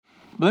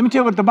But let me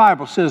tell you what the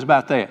Bible says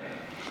about that.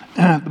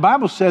 The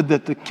Bible said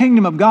that the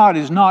kingdom of God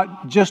is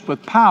not just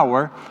with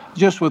power,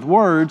 just with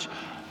words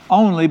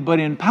only, but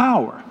in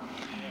power.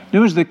 That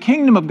means the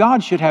kingdom of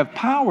God should have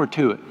power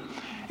to it.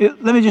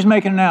 Let me just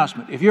make an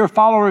announcement. If you're a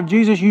follower of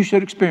Jesus, you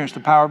should experience the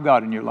power of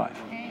God in your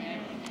life.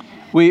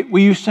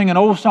 We used to sing an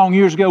old song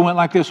years ago, went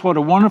like this: what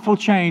a wonderful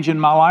change in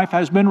my life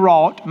has been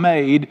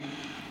made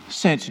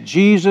since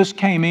Jesus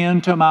came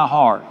into my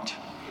heart.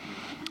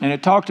 And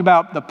it talked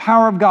about the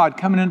power of God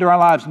coming into our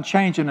lives and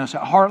changing us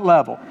at heart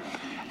level.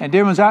 And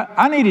dear ones,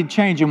 I needed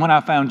changing when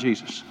I found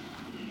Jesus.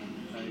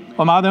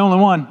 Well, am I the only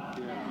one?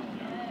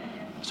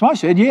 Somebody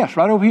said yes,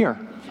 right over here.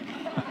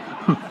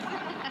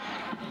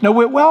 No,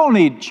 we all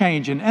need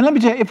changing. And let me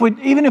tell you,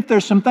 even if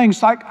there's some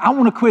things like, I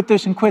want to quit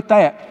this and quit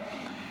that.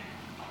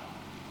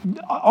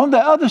 On the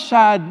other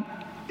side,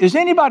 is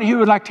anybody who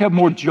would like to have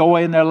more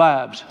joy in their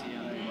lives?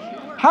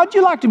 How'd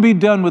you like to be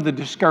done with the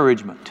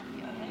discouragement?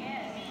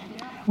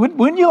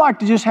 Wouldn't you like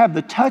to just have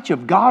the touch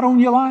of God on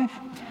your life?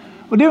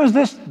 Well, dear ones,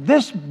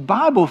 this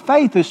Bible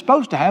faith is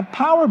supposed to have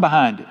power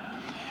behind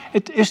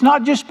it. It's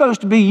not just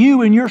supposed to be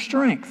you and your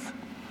strength.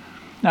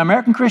 Now,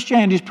 American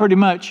Christianity is pretty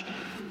much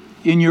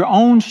in your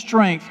own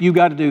strength, you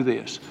got to do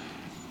this.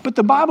 But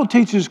the Bible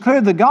teaches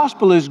clearly the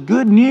gospel is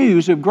good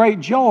news of great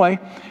joy.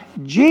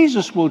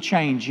 Jesus will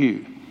change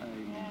you.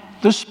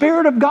 The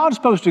Spirit of God is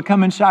supposed to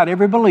come inside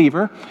every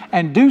believer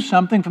and do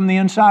something from the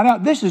inside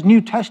out. This is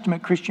New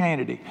Testament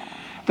Christianity.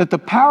 That the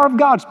power of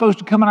God is supposed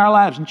to come in our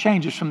lives and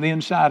change us from the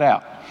inside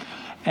out.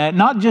 And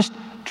not just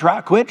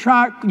try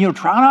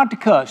not to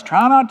cuss,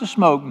 try not to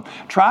smoke,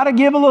 try to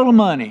give a little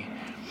money.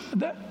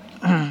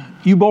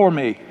 You bore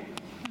me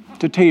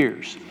to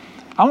tears.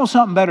 I want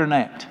something better than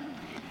that.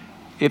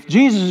 If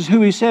Jesus is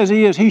who He says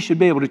He is, He should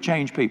be able to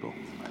change people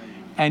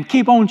and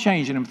keep on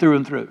changing them through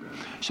and through.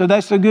 So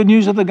that's the good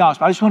news of the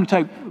gospel. I just want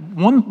to take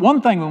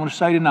one thing we want to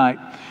say tonight.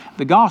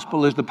 The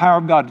gospel is the power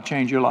of God to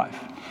change your life.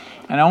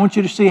 And I want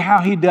you to see how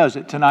He does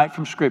it tonight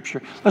from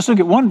Scripture. Let's look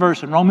at one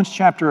verse in Romans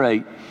chapter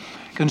 8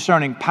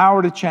 concerning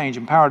power to change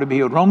and power to be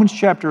healed. Romans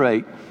chapter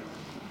 8.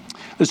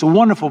 It's a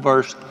wonderful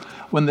verse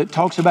when it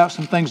talks about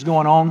some things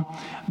going on.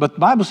 But the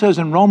Bible says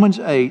in Romans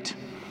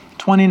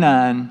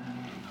 8:29,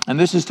 and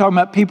this is talking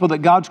about people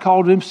that God's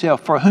called to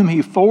Himself, for whom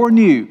He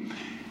foreknew. All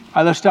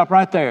right, let's stop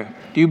right there.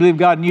 Do you believe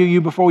God knew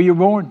you before you were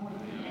born?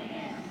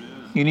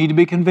 You need to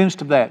be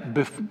convinced of that.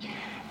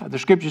 The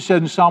Scripture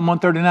says in Psalm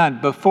 139,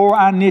 before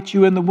I knit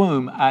you in the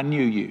womb, I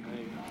knew you.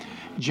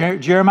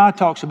 Jeremiah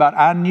talks about,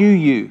 I knew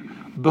you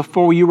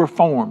before you were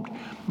formed.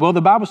 Well,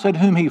 the Bible said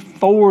whom He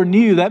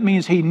foreknew. That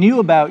means He knew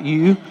about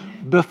you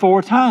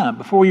before time,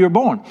 before you were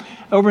born.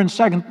 Over in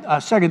 2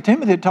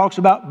 Timothy, it talks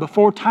about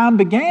before time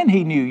began,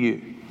 He knew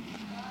you.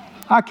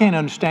 I can't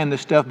understand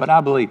this stuff, but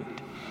I believe it.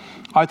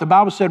 All right, the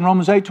Bible said in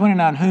Romans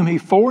 8:29, whom He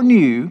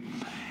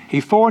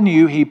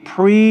foreknew, He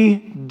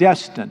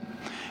predestined.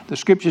 The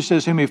Scripture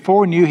says whom He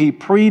foreknew, He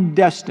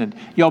predestined.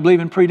 Y'all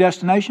believe in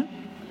predestination?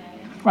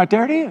 Right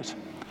there it is.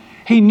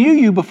 He knew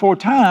you before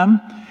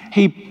time.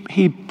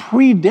 He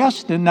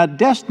predestined. Now,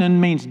 destined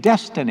means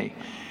destiny.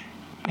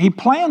 He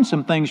planned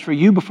some things for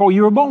you before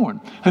you were born.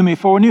 Whom He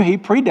foreknew, He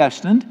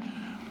predestined.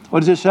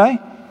 What does it say?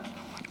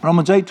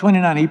 Romans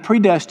 8:29, He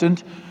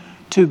predestined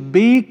to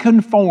be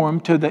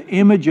conformed to the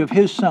image of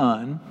His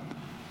Son,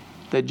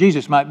 that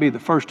Jesus might be the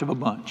first of a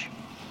bunch.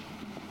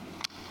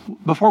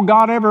 Before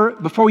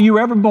you were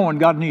ever born,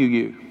 God knew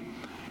you.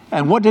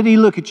 And what did He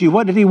look at you?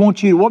 What did He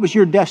want you? What was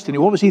your destiny?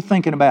 What was He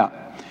thinking about?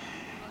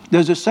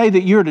 Does it say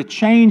that you're to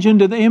change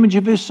into the image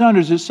of His Son, or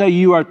does it say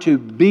you are to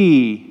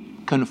be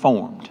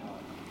conformed?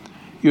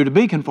 You're to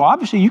be conformed.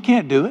 Obviously, you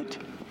can't do it.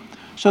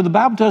 So the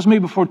Bible tells me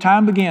before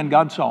time began,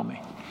 God saw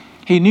me.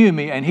 He knew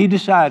me, and He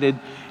decided,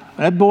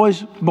 when that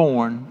boy's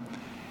born,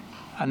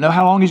 I know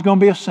how long he's going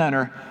to be a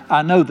sinner.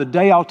 I know the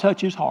day I'll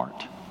touch his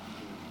heart.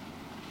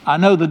 I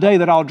know the day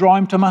that I'll draw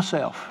him to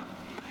myself.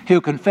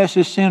 He'll confess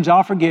his sins,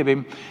 I'll forgive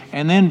him,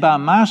 and then by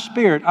my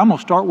Spirit, I'm going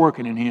to start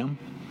working in him,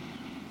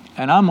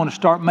 and I'm going to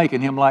start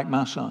making him like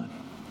my Son.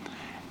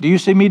 Do you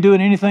see me doing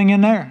anything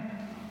in there?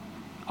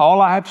 All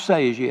I have to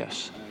say is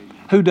yes.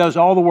 Who does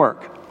all the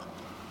work?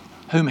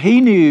 Whom He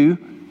knew,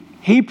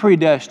 He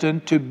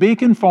predestined to be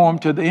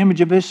conformed to the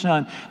image of His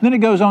Son. Then it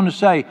goes on to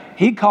say,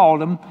 He called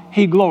them,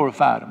 He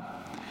glorified them.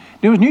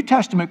 There was New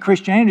Testament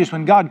Christianity is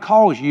when God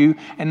calls you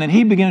and then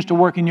He begins to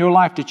work in your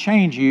life to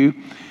change you.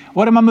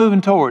 What am I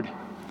moving toward?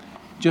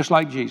 Just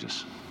like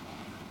Jesus.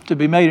 To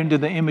be made into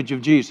the image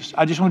of Jesus.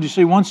 I just want you to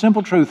see one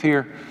simple truth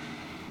here.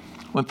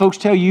 When folks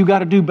tell you got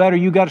to do better,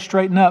 you got to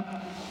straighten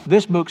up,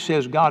 this book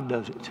says God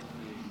does it.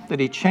 That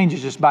He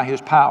changes us by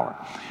His power.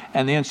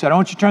 And then said, I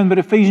want you to turn to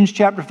Ephesians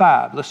chapter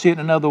 5. Let's see it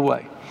another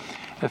way.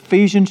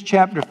 Ephesians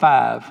chapter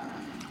 5.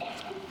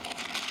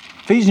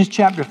 Ephesians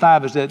chapter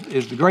 5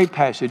 is the great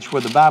passage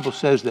where the Bible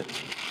says that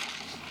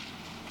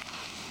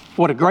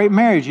what a great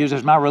marriage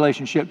is my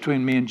relationship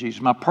between me and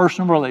Jesus, my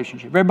personal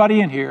relationship.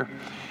 Everybody in here,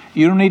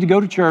 you don't need to go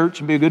to church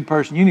and be a good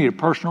person. You need a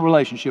personal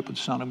relationship with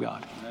the Son of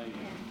God.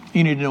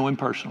 You need to know Him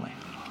personally.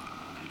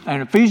 And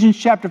in Ephesians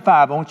chapter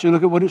 5, I want you to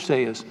look at what it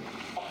says.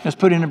 Let's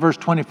put it in verse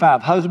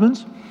 25.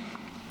 Husbands,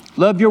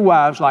 love your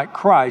wives like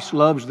Christ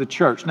loves the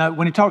church. Now,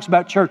 when he talks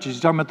about churches, is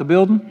he talking about the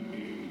building?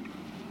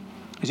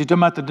 Is he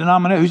talking about the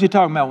denomination? Who's he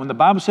talking about? When the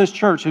Bible says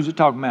church, who's it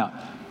talking about?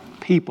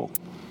 People.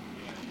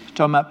 It's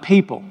talking about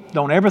people.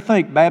 Don't ever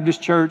think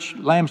Baptist Church,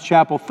 Lamb's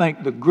Chapel,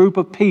 think the group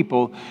of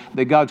people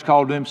that God's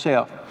called to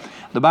himself.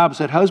 The Bible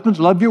said, husbands,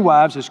 love your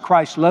wives as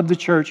Christ loved the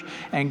church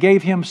and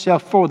gave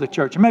himself for the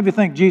church. And maybe you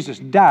think Jesus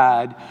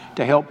died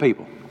to help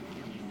people.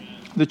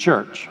 The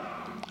church.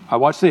 All right,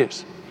 watch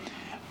this.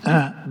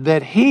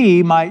 That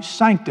he might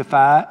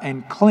sanctify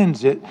and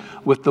cleanse it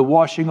with the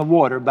washing of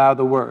water by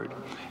the word.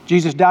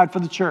 Jesus died for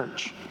the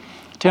church.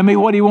 Tell me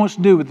what he wants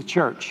to do with the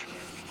church.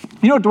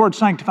 You know what the word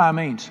sanctify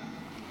means?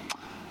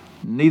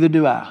 Neither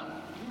do I.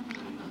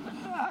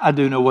 I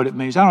do know what it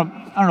means. I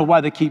don't know why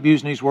they keep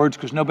using these words,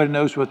 because nobody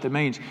knows what that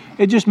means.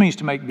 It just means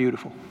to make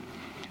beautiful.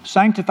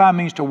 Sanctify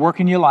means to work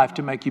in your life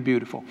to make you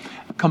beautiful.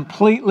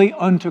 Completely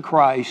unto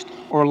Christ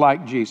or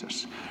like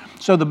Jesus.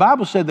 So the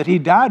Bible said that he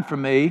died for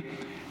me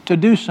to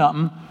do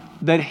something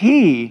that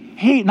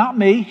he, not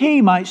me,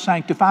 he might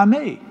sanctify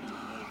me.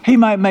 He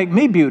might make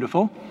me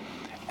beautiful.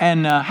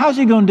 And how's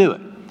he going to do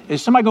it?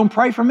 Is somebody going to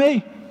pray for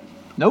me?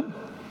 Nope.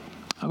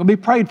 I'm going to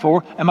be prayed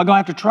for. Am I going to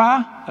have to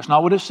try? That's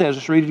not what it says.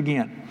 Let's read it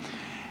again.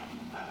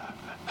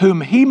 Whom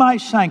he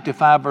might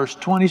sanctify, verse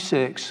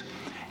 26,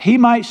 he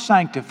might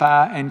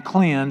sanctify and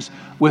cleanse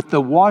with the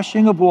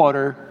washing of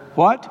water,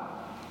 what?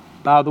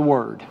 By the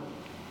word.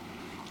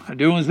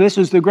 This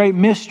is the great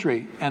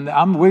mystery, and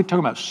we're talking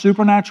about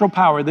supernatural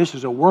power. This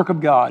is a work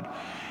of God,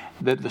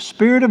 that the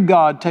Spirit of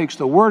God takes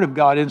the Word of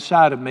God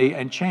inside of me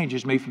and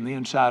changes me from the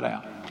inside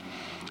out.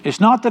 It's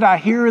not that I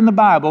hear in the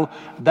Bible,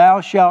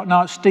 thou shalt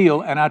not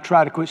steal, and I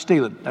try to quit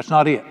stealing. That's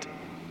not it.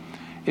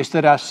 It's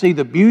that I see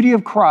the beauty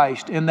of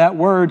Christ in that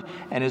Word,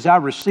 and as I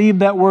receive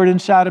that Word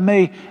inside of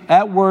me,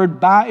 that Word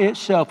by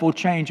itself will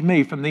change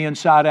me from the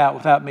inside out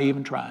without me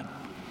even trying.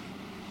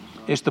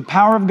 It's the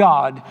power of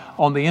God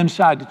on the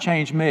inside to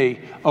change me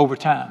over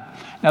time.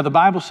 Now, the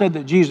Bible said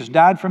that Jesus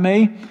died for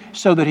me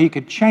so that he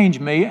could change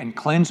me and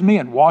cleanse me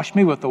and wash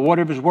me with the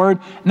water of his word.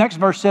 Next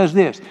verse says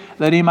this,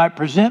 that he might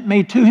present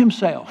me to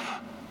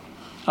himself,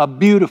 a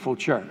beautiful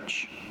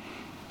church.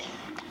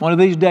 One of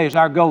these days,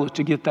 our goal is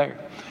to get there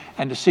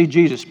and to see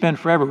Jesus, spend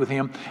forever with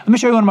him. Let me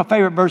show you one of my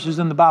favorite verses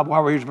in the Bible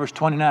while we're here, verse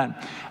 29.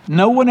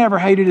 No one ever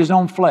hated his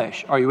own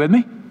flesh. Are you with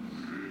me?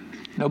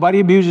 Nobody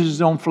abuses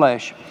his own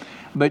flesh,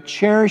 but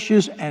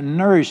cherishes and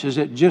nourishes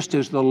it just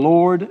as the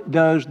Lord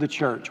does the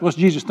church. What's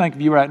Jesus think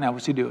of you right now?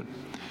 What's he doing?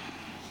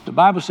 The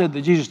Bible said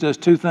that Jesus does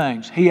two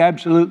things. He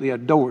absolutely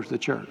adores the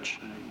church.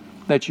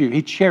 That's you.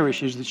 He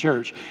cherishes the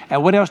church.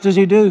 And what else does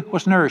he do?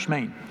 What's nourish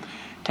mean?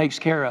 Takes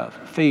care of,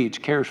 feeds,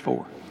 cares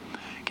for.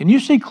 Can you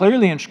see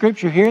clearly in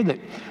Scripture here that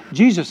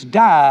Jesus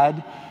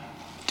died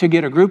to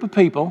get a group of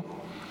people,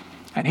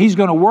 and he's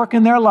going to work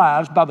in their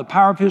lives by the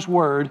power of his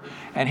word,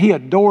 and he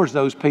adores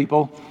those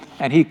people,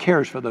 and he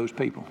cares for those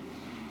people.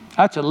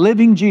 That's a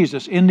living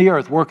Jesus in the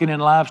earth working in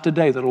lives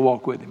today that'll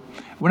walk with him.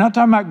 We're not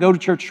talking about go to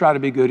church, try to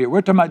be good here.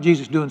 We're talking about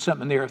Jesus doing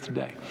something in the earth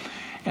today.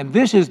 And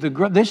this is the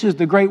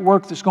great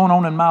work that's going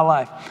on in my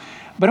life.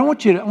 But I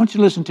want you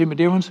to listen to me,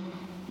 dear ones.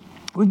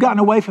 We've gotten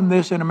away from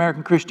this in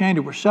American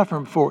Christianity. We're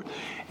suffering for it.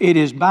 It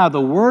is by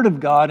the Word of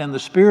God and the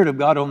Spirit of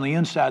God on the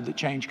inside that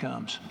change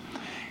comes.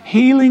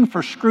 Healing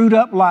for screwed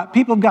up life.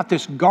 People have got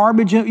this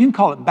garbage, you can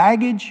call it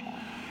baggage,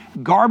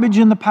 garbage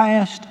in the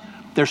past.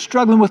 They're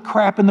struggling with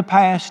crap in the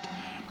past.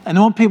 And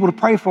they want people to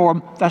pray for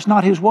them. That's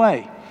not his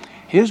way.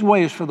 His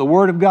way is for the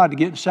Word of God to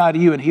get inside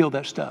of you and heal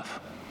that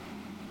stuff.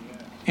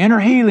 Inner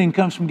healing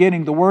comes from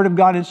getting the Word of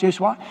God inside.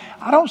 Well,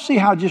 I don't see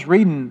how just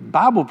reading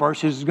Bible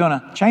verses is going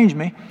to change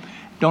me.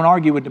 Don't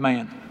argue with the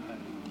man.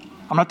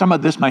 I'm not talking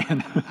about this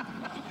man.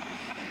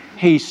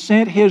 He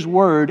sent his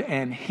Word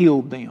and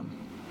healed them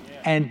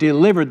and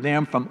delivered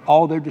them from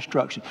all their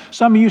destruction.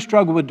 Some of you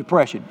struggle with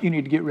depression. You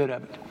need to get rid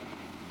of it.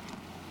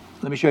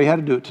 Let me show you how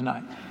to do it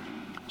tonight.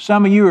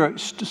 Some of you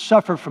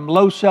suffer from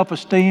low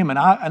self-esteem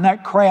and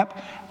that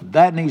crap.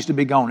 That needs to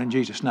be gone in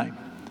Jesus' name.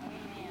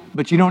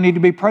 But you don't need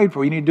to be prayed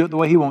for. You need to do it the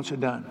way he wants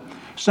it done.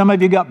 Some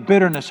of you got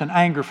bitterness and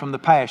anger from the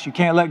past. You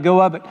can't let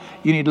go of it.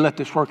 You need to let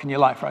this work in your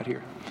life right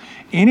here.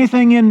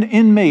 Anything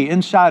in me,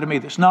 inside of me,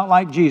 that's not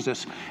like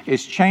Jesus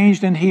is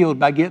changed and healed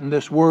by getting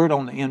this word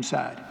on the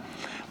inside.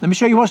 Let me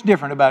show you what's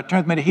different about it. Turn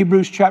with me to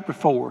Hebrews chapter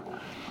 4.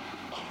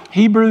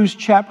 Hebrews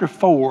chapter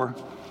 4.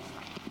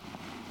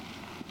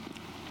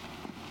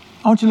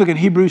 I want you to look at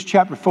Hebrews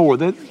chapter 4.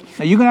 Now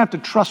you're going to have to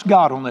trust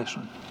God on this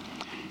one.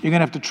 You're going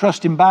to have to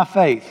trust him by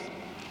faith.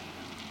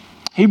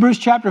 Hebrews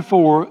chapter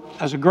 4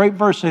 has a great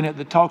verse in it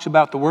that talks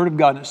about the Word of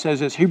God. And it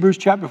says this. Hebrews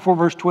chapter 4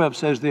 verse 12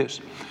 says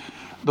this.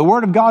 The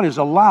Word of God is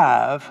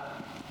alive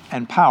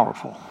and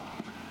powerful.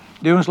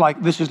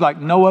 This is like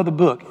no other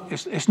book.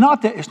 It's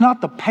not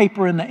the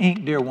paper and the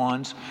ink, dear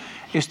ones.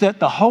 It's that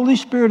the Holy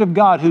Spirit of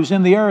God who's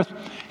in the earth,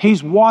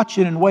 he's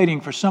watching and waiting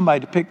for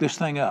somebody to pick this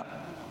thing up.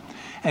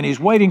 And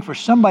he's waiting for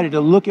somebody to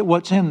look at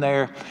what's in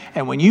there.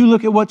 And when you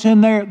look at what's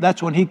in there,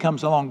 that's when he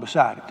comes along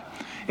beside it.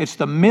 It's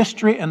the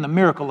mystery and the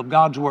miracle of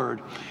God's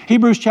Word.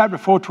 Hebrews chapter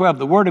 4:12,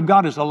 the Word of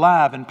God is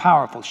alive and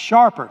powerful,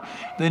 sharper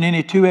than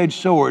any two-edged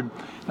sword.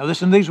 Now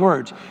listen to these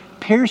words,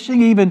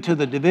 piercing even to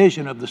the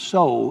division of the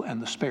soul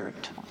and the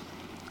spirit.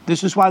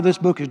 This is why this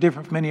book is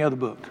different from any other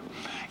book.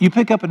 You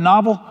pick up a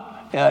novel,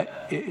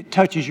 it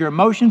touches your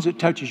emotions, it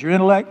touches your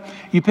intellect.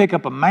 You pick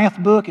up a math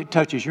book, it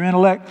touches your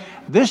intellect.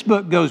 This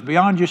book goes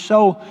beyond your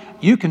soul.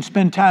 You can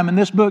spend time in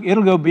this book,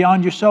 it'll go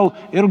beyond your soul,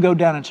 it'll go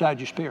down inside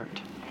your spirit.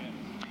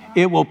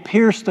 It will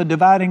pierce the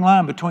dividing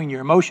line between your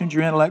emotions,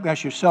 your intellect,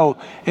 that's your soul.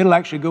 It'll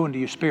actually go into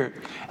your spirit.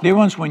 Dear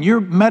ones, when you're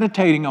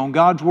meditating on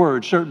God's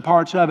Word, certain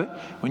parts of it,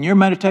 when you're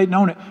meditating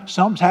on it,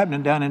 something's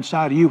happening down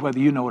inside of you, whether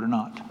you know it or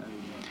not.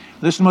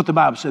 Listen to what the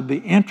Bible said,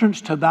 the entrance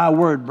to thy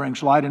Word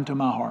brings light into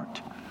my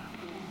heart.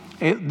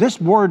 This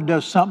Word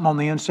does something on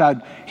the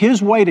inside.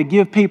 His way to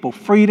give people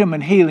freedom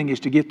and healing is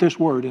to get this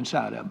Word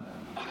inside of them.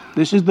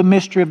 This is the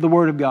mystery of the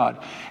Word of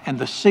God and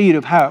the seed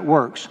of how it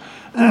works.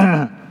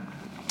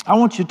 I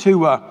want you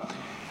to,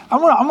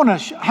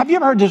 have you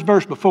ever heard this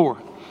verse before?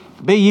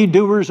 Be ye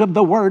doers of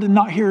the Word and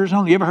not hearers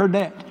only. You ever heard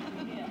that?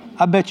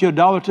 I bet you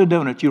 $1 to a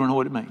donut you don't know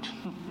what it means.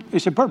 He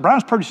said, Brian,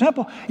 it's pretty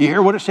simple. You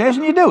hear what it says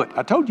and you do it.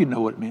 I told you to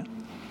know what it meant.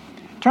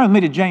 Turn with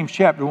me to James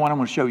chapter 1. I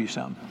want to show you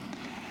something.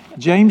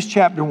 James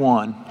chapter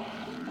 1,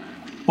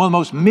 one of the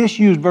most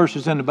misused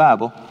verses in the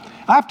Bible.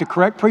 I have to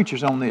correct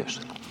preachers on this,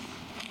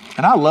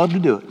 and I love to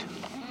do it.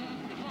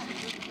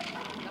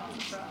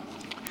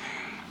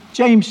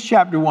 James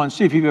chapter 1,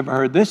 see if you've ever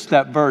heard this,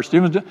 that verse.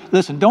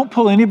 Listen, don't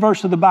pull any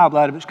verse of the Bible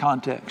out of its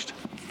context.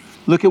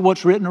 Look at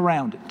what's written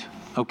around it,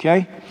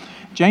 okay?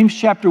 James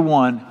chapter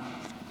 1.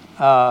 If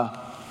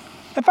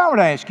I were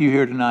to ask you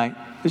here tonight,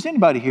 is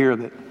anybody here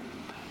that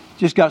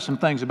just got some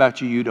things about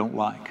you you don't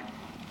like?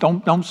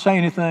 Don't say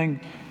anything.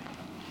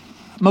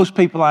 Most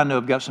people I know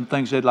have got some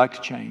things they'd like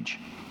to change.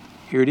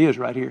 Here it is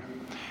right here.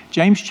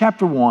 James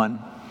chapter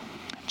 1.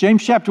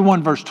 James chapter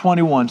 1 verse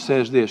 21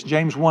 says this.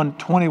 James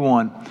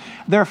 1:21.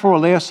 Therefore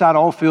lay aside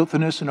all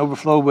filthiness and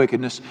overflow of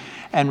wickedness,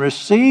 and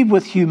receive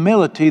with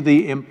humility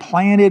the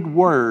implanted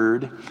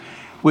word,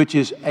 which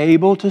is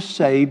able to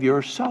save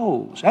your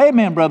souls.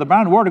 Amen, Brother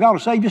Brian. The word of God will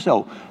save your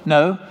soul.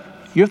 No,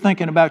 you're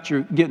thinking about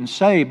your getting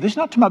saved. This is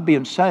not talking about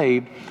being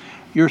saved.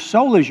 Your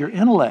soul is your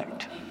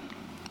intellect,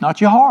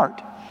 not your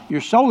heart.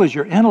 Your soul is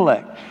your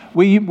intellect.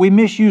 We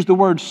misuse the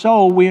word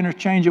soul. We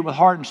interchange it with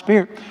heart and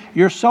spirit.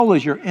 Your soul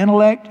is your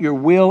intellect, your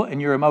will,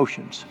 and your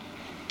emotions.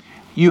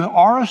 You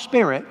are a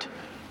spirit.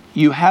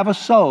 You have a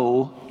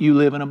soul. You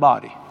live in a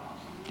body.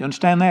 Do you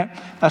understand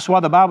that? That's why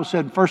the Bible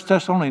said in 1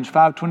 Thessalonians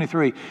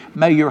 5:23,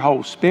 may your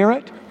whole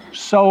spirit,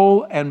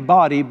 soul, and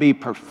body be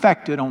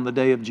perfected on the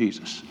day of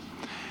Jesus.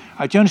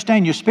 All right, you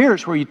understand your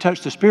spirit's where you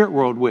touch the spirit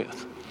world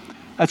with.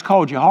 That's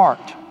called your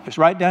heart. It's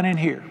right down in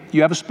here.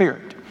 You have a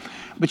spirit.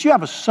 But you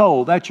have a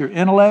soul. That's your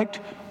intellect,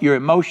 your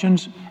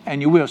emotions,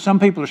 and your will. Some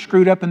people are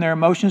screwed up in their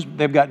emotions.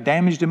 They've got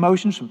damaged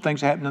emotions from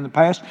things that happened in the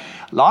past.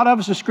 A lot of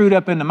us are screwed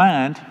up in the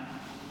mind.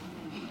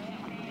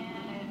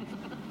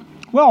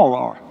 We all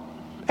are.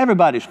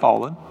 Everybody's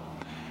fallen.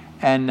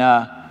 And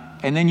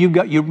then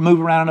you move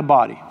around in a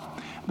body.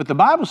 But the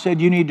Bible said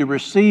you need to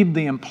receive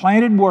the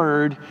implanted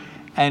word,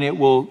 and it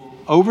will,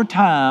 over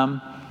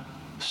time,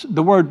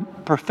 the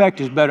word perfect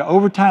is better.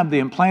 Over time, the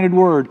implanted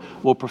word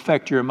will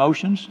perfect your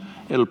emotions.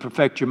 It'll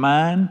perfect your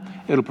mind.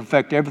 It'll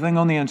perfect everything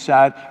on the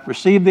inside.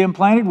 Receive the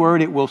implanted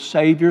word. It will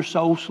save your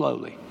soul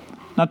slowly.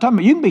 Now, I'm talking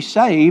about you can be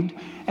saved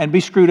and be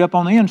screwed up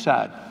on the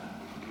inside.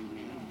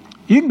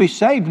 You can be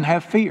saved and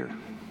have fear.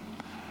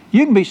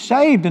 You can be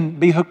saved and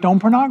be hooked on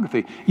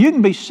pornography. You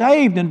can be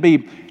saved and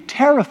be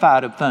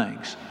terrified of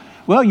things.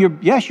 Well,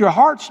 your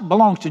heart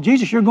belongs to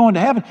Jesus. You're going to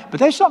heaven.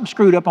 But there's something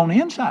screwed up on the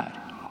inside.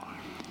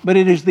 But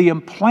it is the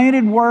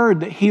implanted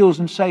word that heals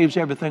and saves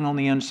everything on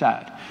the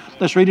inside.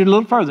 Let's read it a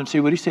little further and see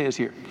what he says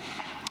here.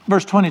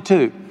 Verse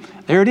 22.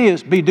 There it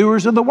is. Be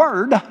doers of the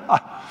word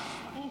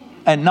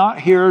and not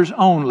hearers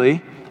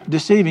only,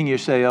 deceiving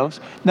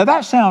yourselves. Now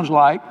that sounds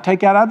like,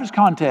 take out of its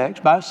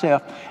context by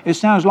itself, it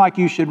sounds like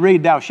you should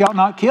read, thou shalt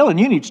not kill, and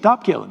you need to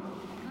stop killing.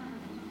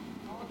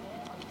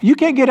 You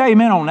can't get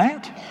amen on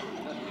that.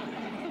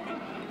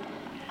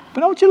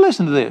 But I want you to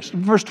listen to this.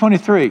 Verse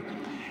 23.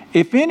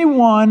 If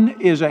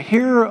anyone is a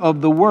hearer of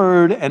the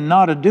word and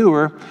not a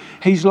doer,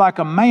 he's like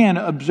a man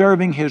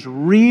observing his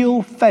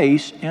real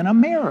face in a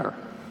mirror.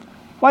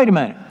 Wait a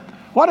minute.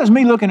 What does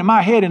me looking at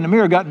my head in the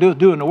mirror got to do with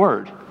doing the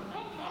word?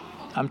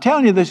 I'm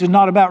telling you, this is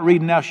not about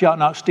reading thou shalt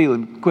not steal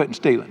and quitting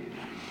stealing.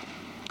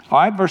 All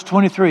right, verse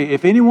 23.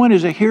 If anyone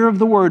is a hearer of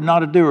the word,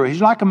 not a doer,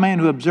 he's like a man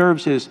who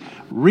observes his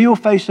real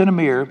face in a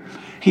mirror.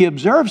 He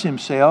observes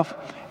himself,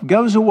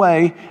 goes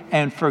away,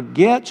 and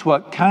forgets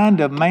what kind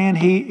of man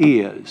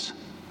he is.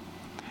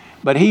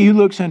 But he who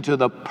looks into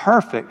the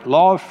perfect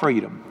law of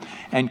freedom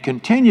and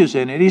continues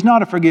in it, he's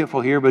not a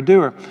forgetful hearer, but a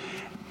doer.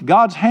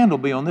 God's hand will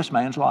be on this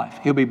man's life.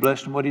 He'll be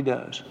blessed in what he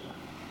does.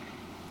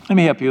 Let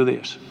me help you with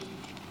this.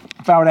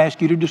 If I were to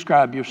ask you to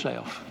describe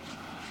yourself,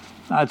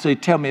 I'd say,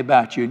 tell me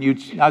about you.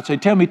 And I'd say,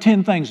 tell me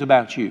 10 things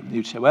about you.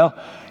 You'd say, well,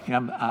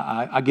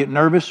 I get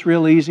nervous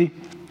real easy.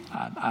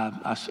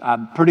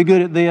 I'm pretty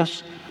good at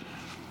this.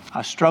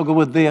 I struggle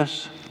with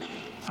this.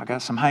 I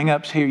got some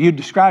hang-ups here. You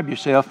describe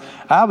yourself.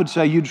 I would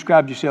say you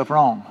described yourself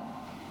wrong.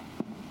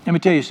 Let me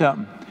tell you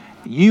something.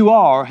 You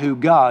are who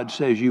God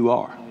says you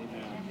are.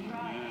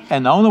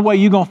 And the only way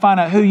you're going to find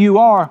out who you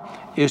are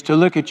is to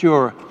look at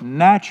your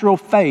natural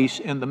face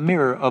in the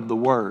mirror of the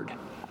Word.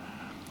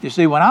 You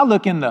see, when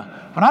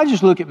I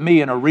just look at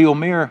me in a real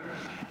mirror,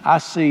 I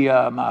see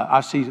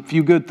a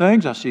few good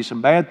things. I see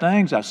some bad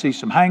things. I see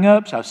some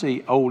hang-ups. I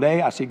see old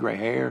age. I see gray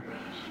hair.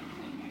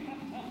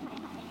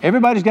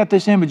 Everybody's got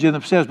this image of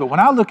themselves, but when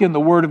I look in the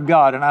Word of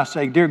God and I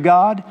say, Dear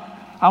God,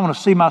 I want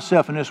to see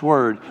myself in this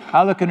Word,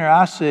 I look in there,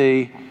 I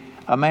see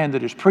a man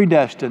that is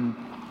predestined,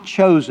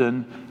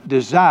 chosen,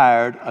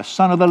 desired, a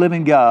son of the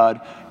living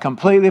God,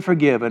 completely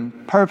forgiven,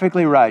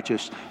 perfectly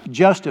righteous,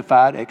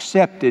 justified,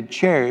 accepted,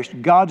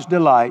 cherished, God's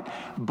delight,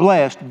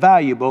 blessed,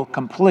 valuable,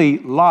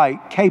 complete,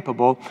 light,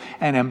 capable,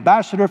 an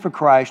ambassador for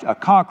Christ, a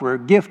conqueror,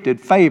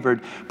 gifted,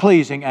 favored,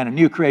 pleasing, and a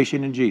new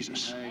creation in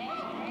Jesus.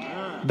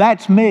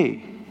 That's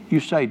me. You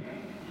say,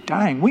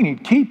 dang, we need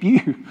to keep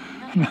you.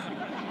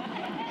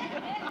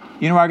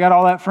 You know where I got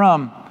all that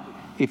from?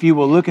 If you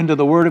will look into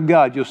the Word of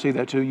God, you'll see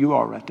that's who you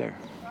are right there.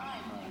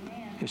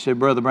 He said,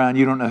 Brother Brown,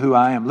 you don't know who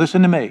I am.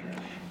 Listen to me.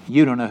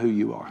 You don't know who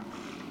you are.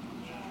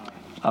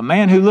 A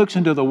man who looks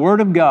into the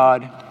Word of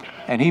God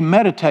and he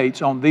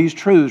meditates on these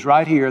truths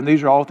right here, and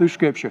these are all through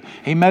Scripture.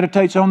 He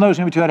meditates on those.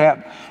 Let me tell you what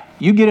happens.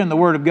 You get in the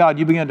Word of God,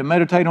 you begin to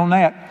meditate on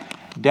that.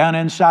 Down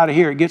inside of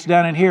here, it gets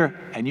down in here,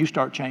 and you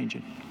start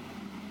changing.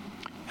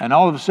 And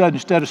all of a sudden,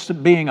 instead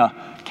of being a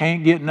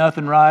can't get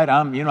nothing right,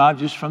 I'm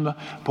just from the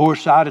poor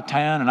side of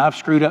town and I've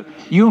screwed up.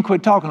 You don't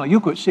quit talking like,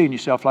 you'll quit seeing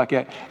yourself like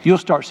that. You'll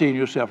start seeing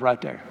yourself right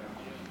there.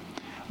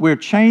 We're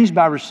changed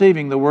by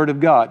receiving the Word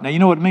of God. Now, you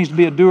know what it means to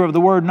be a doer of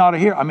the Word, not a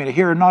hearer? I mean, a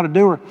hearer, not a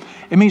doer.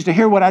 It means to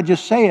hear what I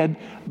just said,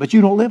 but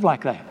you don't live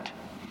like that.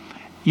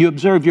 You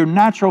observe your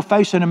natural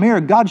face in a mirror.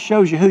 God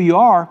shows you who you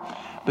are,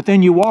 but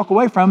then you walk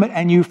away from it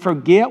and you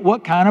forget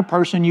what kind of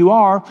person you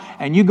are,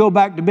 and you go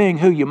back to being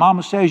who your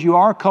mama says you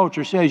are,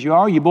 culture says you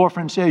are, your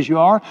boyfriend says you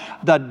are,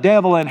 the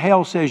devil in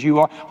hell says you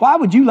are. Why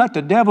would you let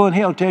the devil in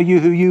hell tell you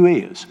who you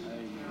is?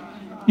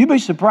 You'd be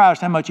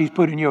surprised how much he's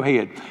put in your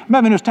head.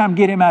 Maybe it's time to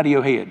get him out of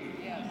your head.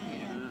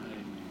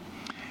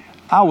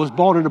 I was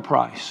bought at a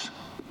price.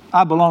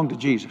 I belong to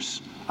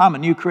Jesus. I'm a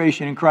new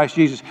creation in Christ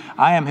Jesus.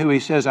 I am who He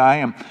says I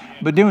am.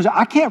 But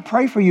I can't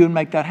pray for you and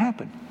make that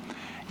happen.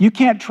 You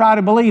can't try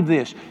to believe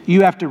this.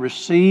 You have to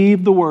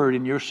receive the Word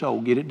in your soul.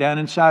 Get it down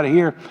inside of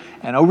here.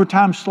 And over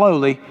time,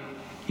 slowly,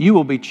 you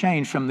will be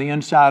changed from the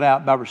inside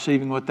out by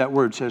receiving what that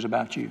Word says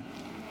about you.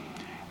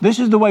 This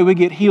is the way we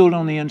get healed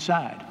on the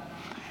inside.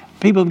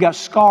 People have got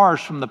scars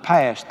from the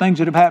past, things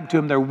that have happened to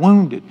them. They're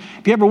wounded.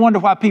 If you ever wonder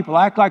why people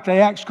act like they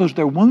act, it's because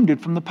they're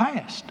wounded from the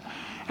past.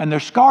 And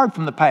they're scarred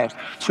from the past.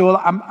 So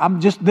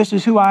this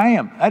is who I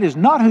am. That is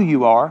not who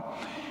you are.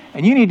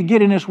 And you need to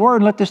get in this Word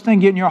and let this thing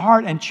get in your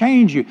heart and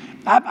change you.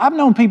 I've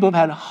known people who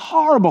have had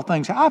horrible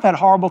things. I've had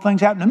horrible things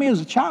happen to me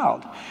as a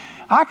child.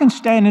 I can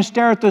stand and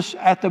stare at the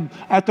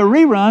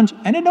reruns,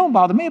 and it don't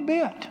bother me a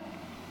bit.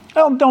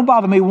 It don't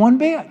bother me one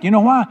bit. You know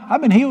why?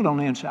 I've been healed on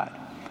the inside.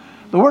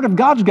 The Word of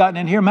God's gotten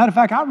in here. Matter of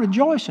fact, I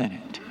rejoice in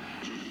it.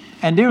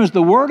 And there is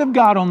the Word of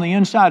God on the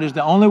inside is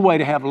the only way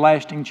to have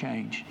lasting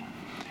change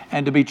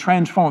and to be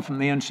transformed from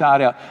the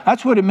inside out.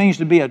 That's what it means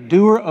to be a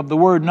doer of the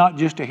Word, not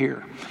just a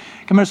hearer.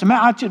 Come here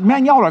and say,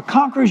 man, y'all are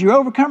conquerors, you're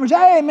overcomers.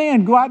 Hey,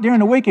 man, go out during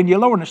the weekend, you're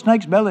lowering a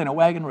snake's belly in a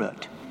wagon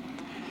rut.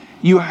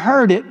 You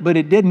heard it, but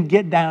it didn't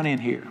get down in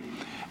here.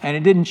 And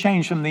it didn't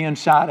change from the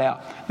inside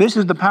out. This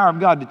is the power of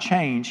God to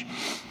change.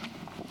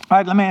 All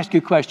right, let me ask you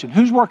a question.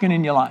 Who's working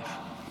in your life?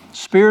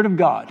 Spirit of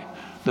God.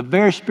 The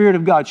very Spirit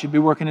of God should be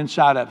working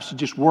inside of us. So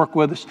just work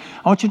with us.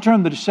 I want you to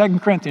turn to 2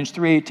 Corinthians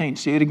 3:18.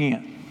 See it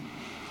again.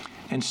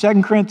 In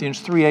 2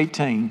 Corinthians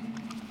 3:18,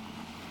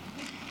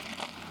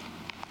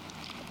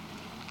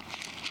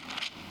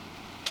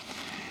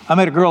 I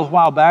met a girl a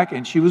while back,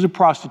 and she was a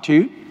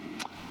prostitute.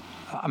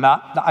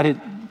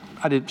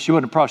 She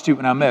wasn't a prostitute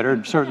when I met her,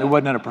 and certainly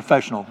wasn't in a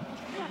professional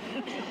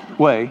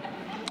way.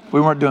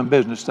 We weren't doing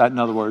business, in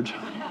other words.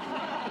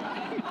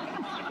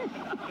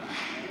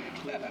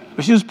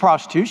 But she was a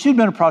prostitute. She'd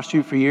been a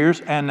prostitute for years,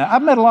 and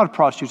I've met a lot of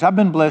prostitutes. I've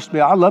been blessed.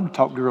 I love to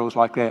talk to girls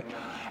like that.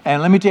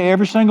 And let me tell you,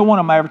 every single one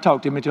of them I ever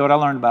talked to, let me tell you what I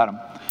learned about them.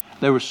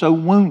 They were so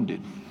wounded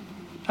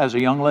as a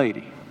young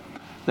lady.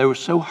 They were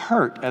so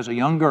hurt as a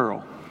young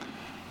girl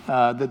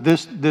that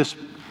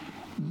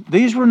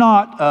these were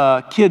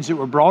not kids that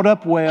were brought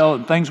up well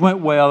and things went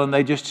well and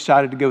they just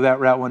decided to go that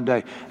route one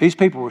day. These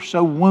people were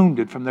so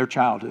wounded from their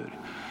childhood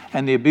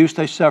and the abuse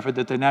they suffered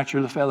that they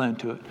naturally fell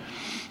into it.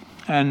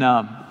 And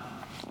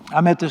I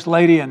met this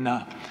lady and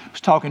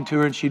was talking to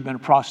her, and she'd been a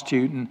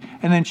prostitute, and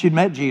then she'd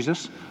met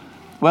Jesus.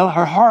 Well,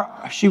 her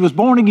heart, she was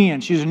born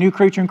again. She's a new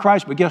creature in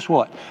Christ, but guess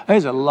what?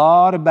 There's a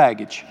lot of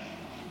baggage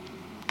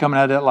coming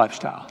out of that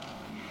lifestyle.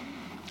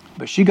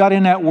 But she got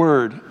in that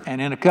Word,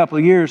 and in a couple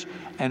of years,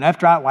 and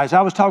as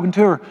I was talking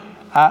to her,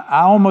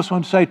 I almost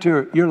wanted to say to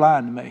her, you're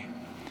lying to me.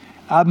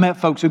 I've met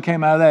folks who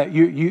came out of that.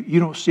 You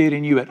don't see it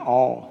in you at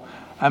all.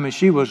 I mean,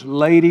 she was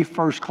lady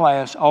first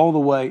class all the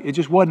way. It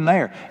just wasn't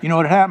there. You know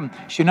what happened?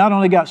 She not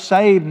only got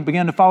saved and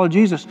began to follow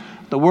Jesus,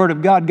 the Word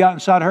of God got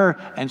inside her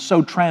and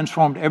so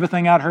transformed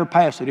everything out of her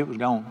past that it was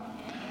gone.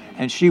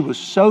 And she was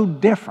so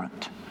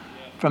different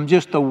from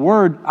just the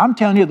Word. I'm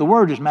telling you, the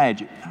Word is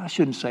magic. I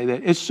shouldn't say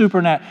that. It's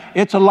supernatural.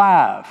 It's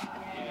alive.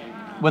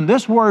 When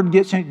this Word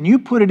gets in, you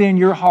put it in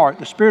your heart,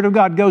 the Spirit of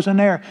God goes in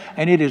there,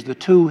 and it is the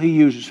tool He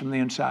uses from the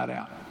inside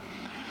out.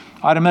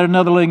 I met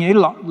another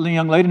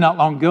young lady not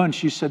long ago, and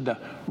she said the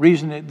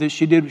reason that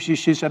she did, she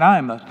said,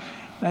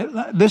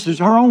 this is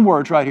her own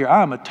words right here,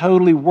 I am a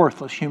totally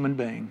worthless human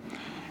being,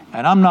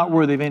 and I'm not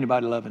worthy of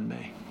anybody loving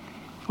me.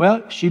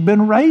 Well, she'd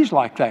been raised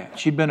like that.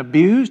 She'd been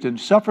abused and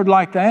suffered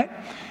like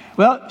that.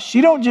 Well,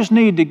 she don't just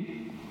need to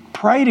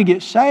pray to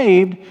get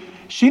saved.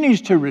 She needs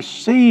to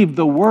receive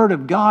the Word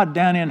of God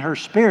down in her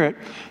spirit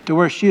to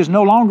where she is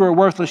no longer a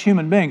worthless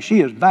human being.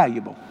 She is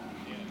valuable.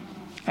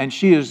 And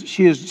she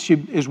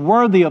is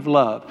worthy of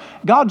love.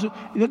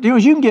 You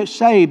can get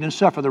saved and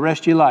suffer the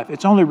rest of your life.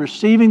 It's only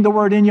receiving the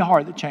Word in your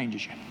heart that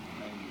changes you.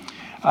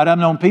 I've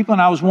known people,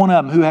 and I was one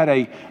of them, who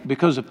had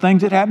because of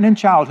things that happened in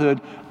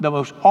childhood, the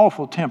most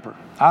awful temper.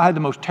 I had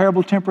the most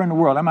terrible temper in the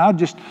world. I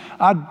mean,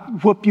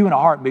 I'd whoop you in a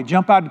heartbeat,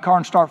 jump out of the car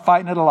and start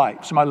fighting at a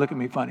light. Somebody look at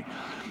me funny.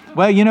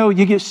 Well, you know,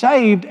 you get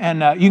saved, and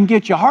you can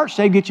get your heart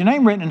saved, get your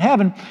name written in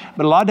heaven,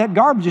 but a lot of that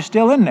garbage is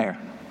still in there.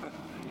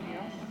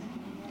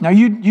 Now,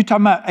 you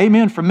talking about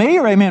amen for me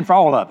or amen for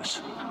all of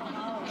us?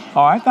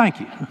 All right, thank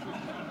you.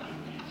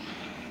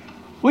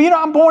 Well, you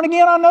know, I'm born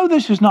again. I know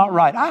this is not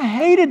right. I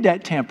hated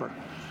that temper.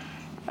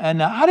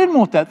 And I didn't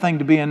want that thing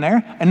to be in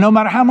there. And no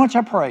matter how much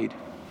I prayed,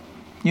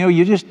 you know,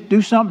 you just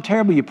do something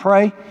terrible, you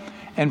pray.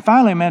 And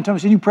finally, a man told me,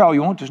 he said, you pray all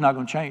you want to, it's not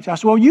going to change. I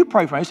said, well, you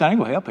pray for me. He said, I ain't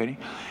going to help any.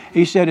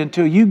 He said,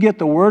 until you get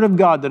the Word of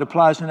God that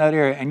applies in that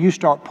area and you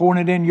start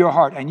pouring it in your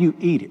heart and you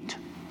eat it.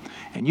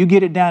 And you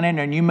get it down in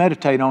there and you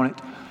meditate on it.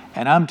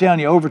 And I'm telling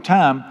you, over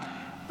time,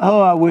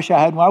 I wish I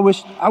had one.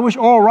 I wish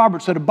Oral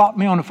Roberts had bopped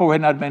me on the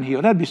forehead and I'd been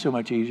healed. That'd be so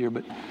much easier.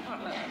 But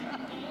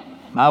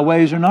my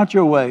ways are not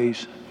your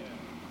ways.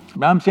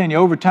 But I'm telling you,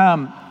 over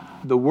time,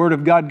 the Word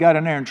of God got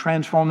in there and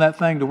transformed that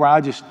thing to where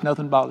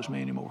nothing bothers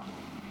me anymore.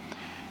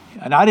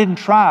 And I didn't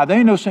try. They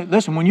ain't no sense.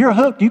 Listen, when you're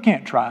hooked, you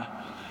can't try.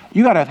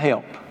 You got to have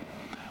help.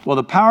 Well,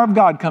 the power of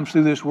God comes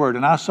through this Word,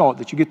 and I saw it,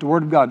 that you get the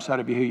Word of God inside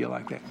of you, heal you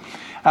like that.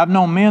 I've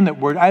known men that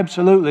were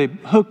absolutely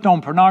hooked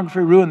on pornography,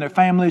 ruined their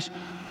families,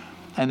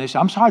 and they say,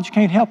 I'm sorry, you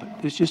can't help it.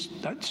 It's just,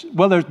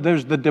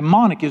 there's the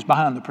demonic is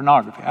behind the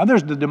pornography. Now,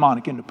 there's the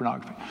demonic in the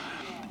pornography.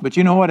 But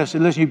you know what? I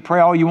said, listen, you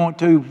pray all you want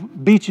to,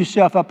 beat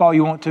yourself up all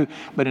you want to,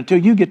 but until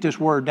you get this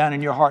Word down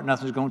in your heart,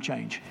 nothing's going to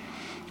change.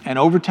 And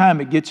over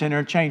time, it gets in there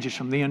and changes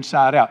from the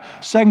inside out.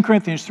 2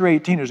 Corinthians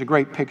 3:18 is a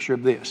great picture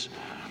of this.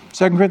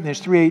 2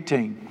 Corinthians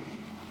 3:18.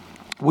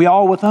 We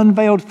all with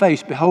unveiled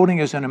face, beholding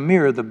as in a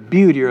mirror the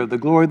beauty of the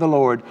glory of the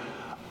Lord,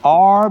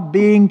 are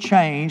being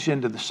changed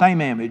into the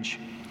same image,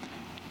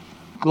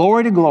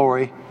 glory to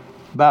glory,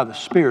 by the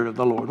Spirit of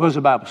the Lord. What does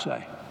the Bible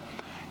say?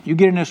 You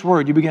get in this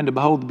Word, you begin to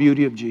behold the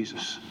beauty of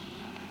Jesus.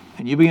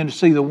 And you begin to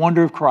see the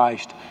wonder of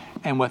Christ.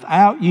 And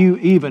without you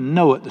even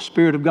know it, the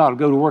Spirit of God will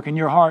go to work in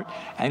your heart,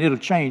 and it'll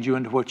change you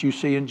into what you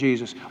see in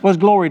Jesus. What does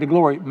glory to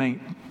glory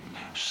mean?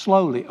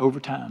 Slowly,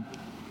 over time.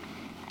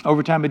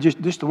 Over time, but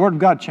just the Word of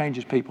God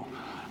changes people.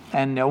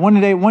 And one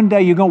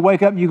day you're going to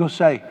wake up and you're going to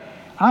say,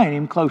 I ain't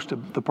even close to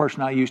the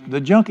person I used to. The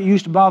junk that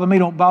used to bother me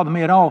don't bother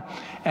me at all.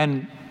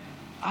 And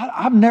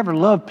I've never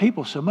loved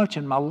people so much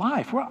in my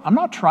life. Well, I'm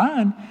not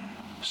trying.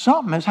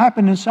 Something has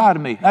happened inside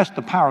of me. That's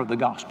the power of the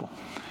gospel.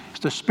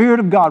 It's the Spirit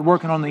of God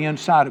working on the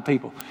inside of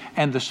people.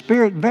 And the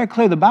Spirit, very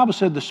clear, the Bible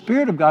said the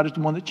Spirit of God is the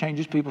one that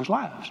changes people's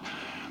lives.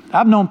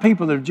 I've known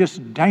people that are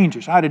just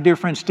dangerous. I had a dear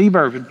friend, Steve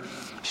Irvin.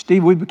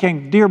 Steve, we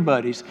became dear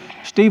buddies.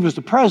 Steve was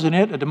the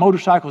president of the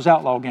Motorcycles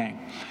Outlaw Gang.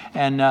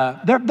 And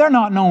they're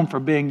not known for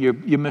being your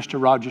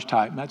Mr. Rogers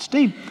type. Now,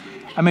 Steve,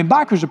 I mean,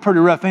 bikers are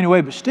pretty rough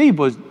anyway, but Steve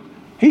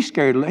he's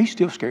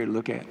still scared to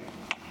look at.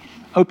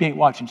 Hope you ain't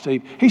watching,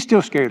 Steve. He's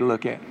still scared to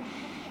look at.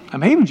 I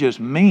mean, he was just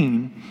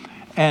mean.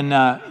 And,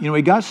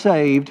 he got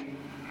saved.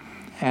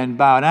 And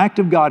by an act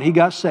of God, he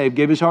got saved,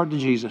 gave his heart to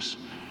Jesus.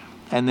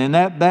 And then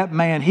that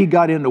man, he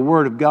got in the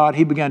Word of God.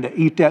 He began to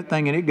eat that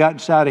thing, and it got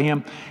inside of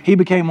him. He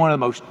became one of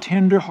the most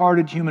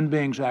tender-hearted human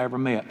beings I ever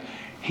met.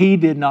 He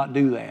did not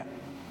do that.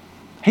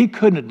 He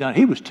couldn't have done it.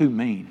 He was too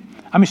mean.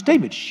 I mean,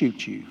 Steve would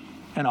shoot you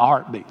in a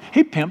heartbeat.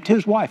 He pimped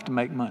his wife to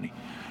make money.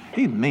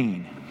 He's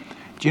mean.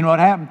 Do you know what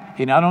happened?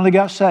 He not only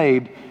got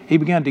saved, he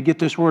began to get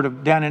this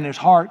Word down in his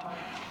heart,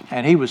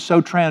 and he was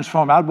so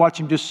transformed. I'd watch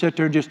him just sit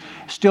there and just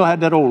still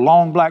had that old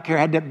long black hair,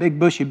 had that big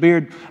bushy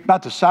beard,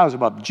 about the size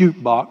of a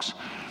jukebox,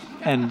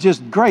 and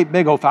just great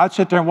big old. I'd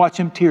sit there and watch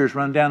him tears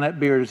run down that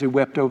beard as he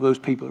wept over those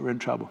people that were in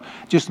trouble.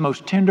 Just the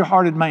most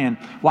tender-hearted man.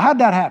 Well, how'd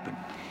that happen?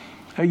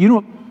 You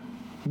know,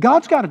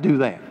 God's got to do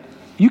that.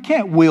 You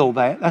can't will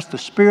that. That's the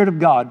Spirit of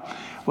God.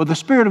 Well, the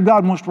Spirit of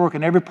God wants to work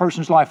in every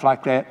person's life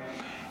like that,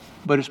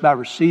 but it's by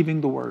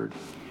receiving the Word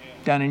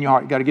down in your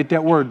heart. You got to get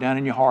that Word down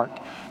in your heart.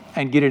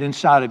 and get it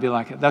inside of you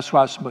like that. That's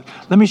why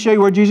let me show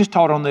you where Jesus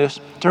taught on this.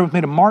 Turn with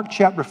me to Mark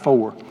chapter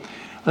 4.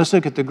 Let's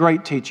look at the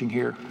great teaching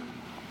here,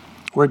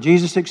 where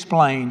Jesus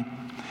explained.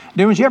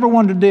 Did you ever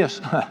wondered this?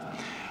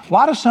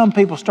 Why do some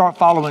people start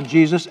following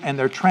Jesus and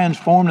they're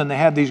transformed and they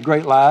have these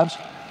great lives?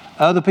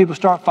 Other people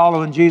start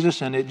following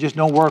Jesus and it just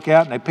don't work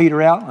out and they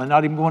peter out and they're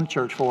not even going to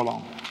church for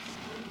long.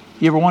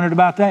 You ever wondered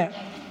about that?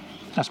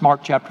 That's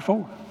Mark chapter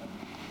 4.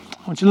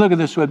 I want you to look at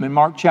this with me,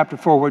 Mark chapter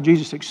 4, where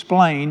Jesus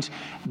explains,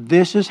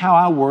 this is how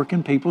I work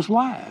in people's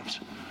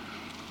lives.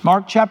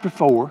 Mark chapter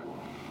 4,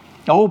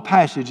 the whole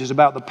passage is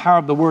about the power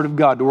of the Word of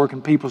God to work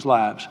in people's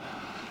lives.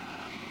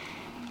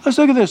 Let's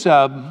look at this.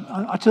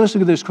 Let's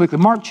look at this quickly.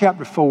 Mark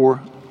chapter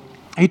 4,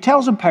 he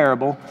tells a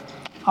parable.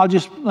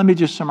 Let me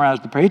just summarize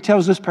the parable. He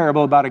tells this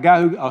parable about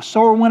a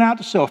sower went out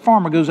to sow. A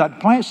farmer goes out to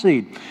plant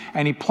seed,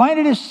 and he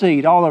planted his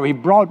seed all over.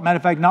 Matter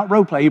of fact, not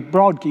role play. You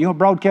know what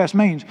broadcast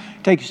means?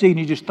 Take your seed and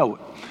you just throw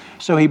it.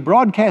 So he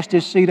broadcast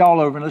his seed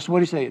all over, and listen to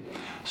what he said.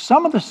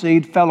 Some of the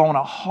seed fell on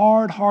a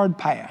hard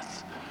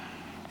path,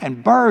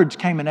 and birds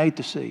came and ate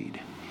the seed.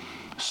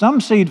 Some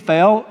seed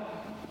fell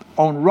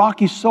on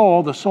rocky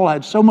soil. The soil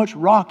had so much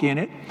rock in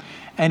it,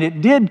 and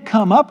it did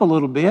come up a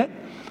little bit,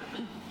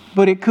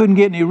 but it couldn't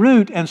get any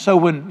root, and so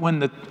when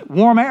the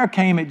warm air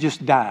came, it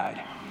just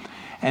died.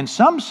 And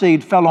some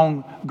seed fell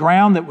on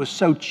ground that was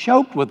so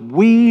choked with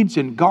weeds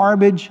and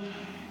garbage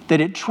that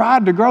it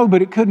tried to grow,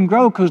 but it couldn't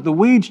grow because the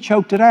weeds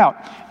choked it out.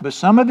 But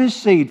some of his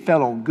seed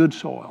fell on good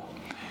soil,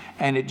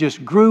 and it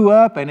just grew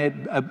up, and it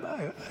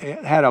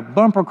had a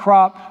bumper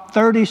crop,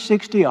 30,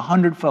 60,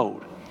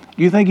 100-fold.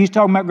 Do you think he's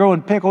talking about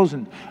growing pickles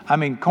and,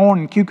 corn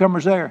and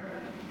cucumbers there?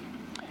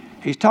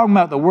 He's talking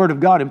about the Word of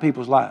God in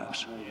people's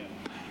lives.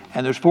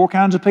 And there's 4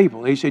 kinds of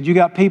people. He said, you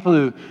got people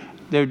who,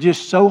 they're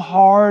just so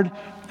hard.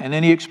 And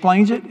then he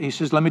explains it. He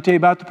says, let me tell you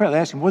about the prayer. They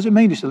asked him, what does it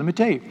mean? He said, let me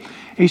tell you.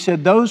 He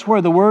said, those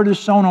where the word is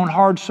sown on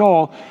hard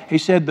soil, he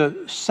said,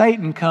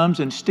 Satan comes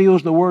and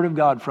steals the word of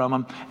God from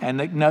them,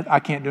 and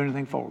I can't do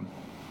anything for them.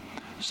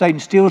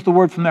 Satan steals the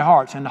word from their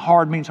hearts, and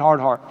hard means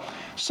hard heart.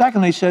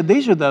 Secondly, he said,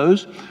 these are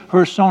those who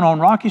are sown on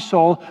rocky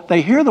soil.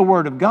 They hear the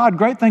word of God.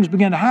 Great things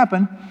begin to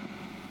happen,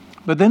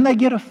 but then they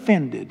get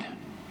offended.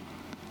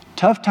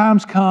 Tough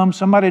times come,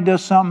 somebody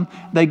does something,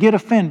 they get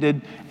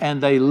offended,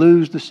 and they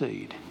lose the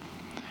seed.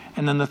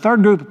 And then the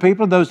third group of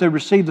people are those that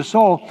receive the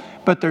soil,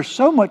 but there's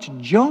so much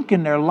junk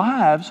in their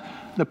lives,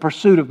 the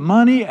pursuit of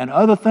money and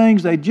other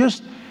things, they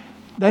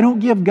don't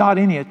give God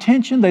any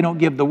attention, they don't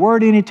give the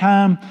Word any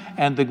time,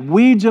 and the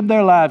weeds of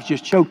their lives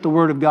just choke the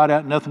Word of God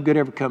out, nothing good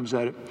ever comes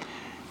at it.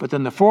 But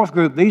then the fourth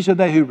group, these are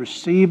they who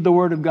receive the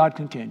Word of God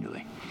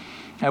continually.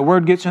 That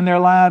Word gets in their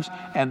lives,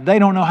 and they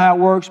don't know how it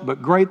works,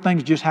 but great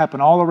things just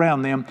happen all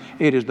around them.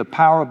 It is the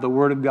power of the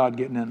Word of God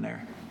getting in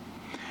there.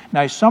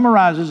 Now, he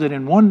summarizes it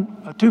in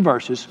 2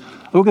 verses.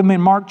 Look at me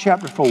in Mark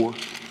chapter 4,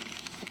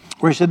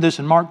 where he said this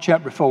in Mark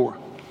chapter 4.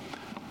 All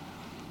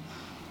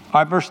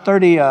right, verse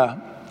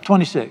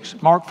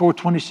 26, Mark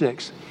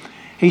 4:26.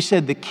 He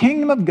said, the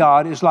kingdom of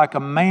God is like a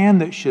man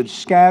that should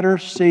scatter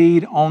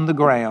seed on the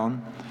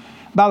ground.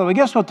 By the way,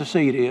 guess what the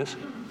seed is?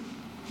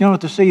 You know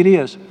what the seed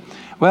is?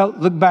 Well,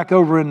 look back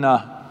over in,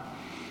 I'm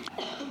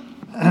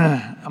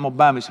going to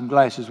buy me some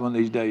glasses one of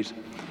these days.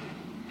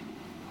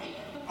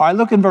 All right,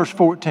 look in verse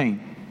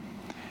 14.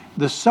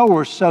 The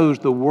sower sows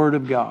the word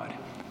of God.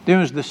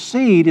 The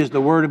seed is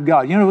the word of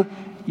God.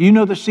 You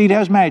know the seed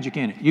has magic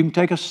in it. You can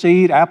take a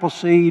seed, apple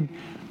seed,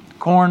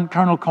 corn,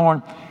 kernel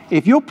corn.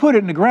 If you'll put it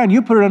in the ground,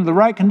 you put it under the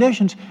right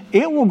conditions,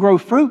 it will grow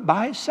fruit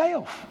by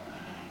itself.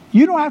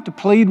 You don't have to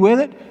plead with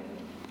it.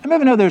 I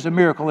mean, know there's a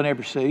miracle in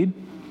every seed.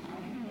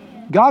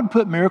 God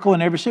put miracle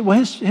in every seed. Well,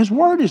 His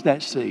word is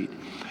that seed.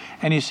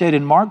 And He said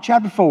in Mark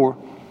chapter 4,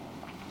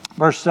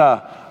 verse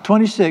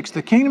 26,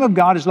 the kingdom of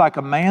God is like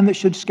a man that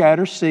should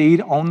scatter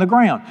seed on the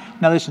ground.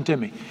 Now listen to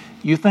me.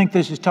 You think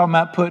this is talking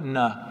about putting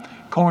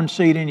corn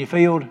seed in your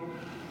field?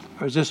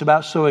 Or is this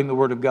about sowing the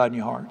word of God in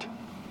your heart?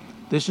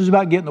 This is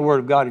about getting the word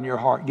of God in your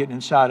heart, getting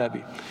inside of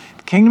you.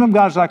 The kingdom of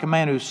God is like a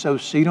man who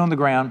sows seed on the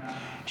ground,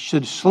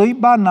 should sleep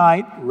by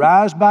night,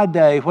 rise by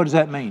day. What does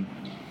that mean?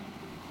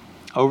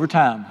 Over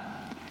time.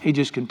 He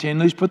just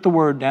continually put the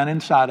word down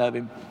inside of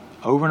him,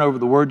 over and over,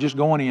 the word just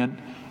going in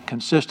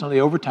consistently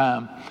over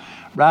time.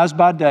 Rise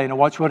by day. Now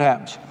watch what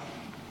happens.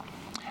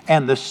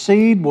 And the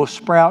seed will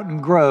sprout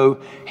and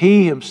grow.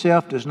 He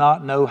himself does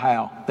not know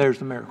how. There's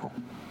the miracle.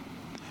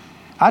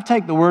 I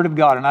take the word of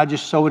God and I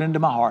just sow it into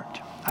my heart.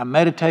 I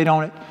meditate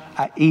on it.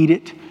 I eat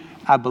it.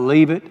 I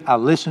believe it. I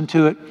listen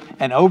to it.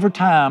 And over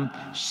time,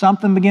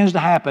 something begins to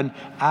happen.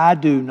 I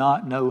do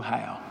not know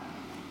how.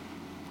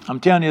 I'm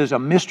telling you, there's a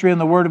mystery in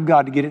the Word of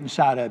God to get it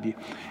inside of you.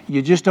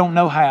 You just don't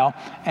know how.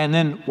 And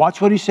then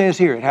watch what he says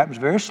here. It happens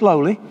very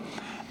slowly.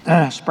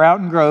 Sprout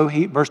and grow.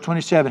 Verse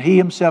 27, he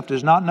himself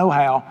does not know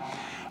how.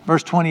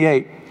 Verse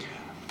 28,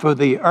 for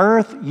the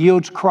earth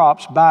yields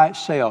crops by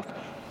itself.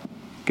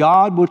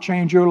 God will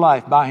change your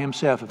life by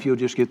himself if you'll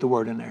just get the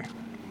word in there.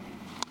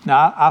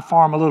 Now, I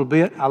farm a little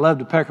bit. I love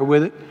to pecker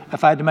with it.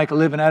 If I had to make a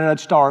living at it, I'd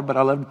starve, but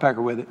I love to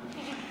pecker with it.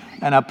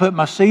 And I put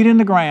my seed in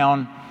the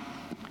ground,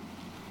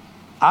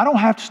 I don't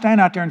have to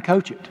stand out there and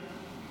coach it.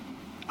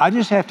 I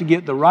just have to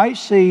get the right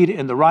seed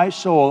in the right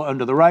soil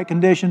under the right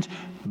conditions.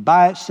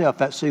 By itself,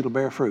 that seed will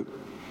bear fruit.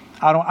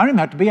 I don't even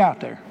have to be out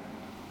there.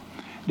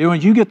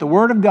 When you get the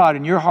Word of God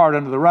in your heart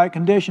under the right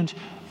conditions,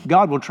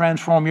 God will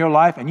transform your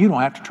life, and you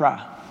don't have to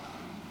try.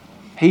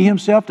 He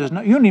himself does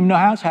not. You don't even know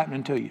how it's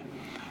happening to you.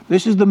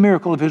 This is the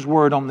miracle of his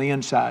Word on the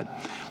inside.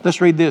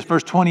 Let's read this,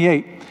 verse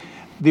 28.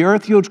 The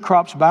earth yields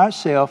crops by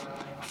itself,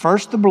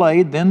 first the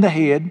blade, then the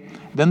head,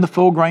 then the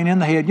full grain in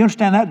the head. You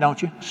understand that,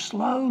 don't you?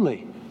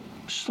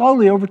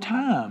 Slowly over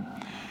time.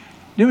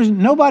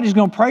 Nobody's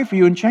going to pray for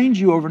you and change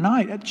you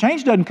overnight.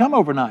 Change doesn't come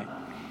overnight.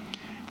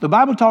 The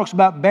Bible talks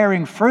about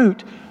bearing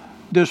fruit.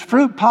 Does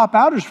fruit pop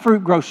out or does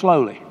fruit grow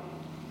slowly?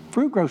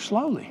 Fruit grows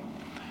slowly.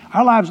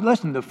 Our lives,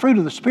 listen, the fruit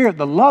of the Spirit,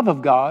 the love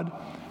of God,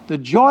 the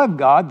joy of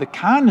God, the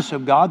kindness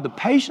of God, the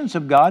patience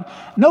of God,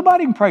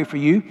 nobody can pray for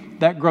you.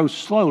 That grows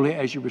slowly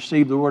as you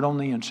receive the Word on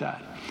the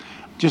inside.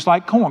 Just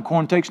like corn.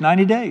 Corn takes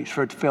 90 days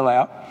for it to fill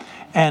out.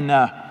 And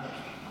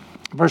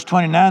verse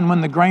 29,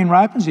 when the grain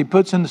ripens, he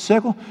puts in the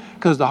sickle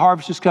because the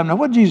harvest is coming. Now,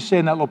 what did Jesus say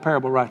in that little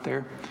parable right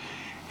there?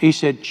 He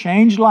said,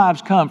 changed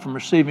lives come from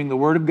receiving the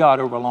Word of God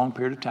over a long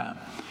period of time.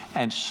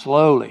 And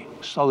slowly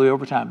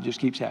over time, it just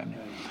keeps happening.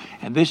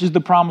 And this is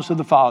the promise of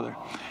the Father.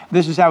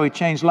 This is how he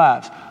changed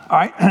lives. All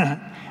right.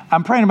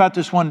 I'm praying about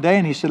this one day,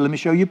 and he said, let me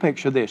show you a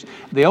picture of this.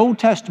 The Old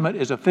Testament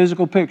is a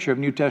physical picture of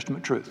New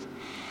Testament truth.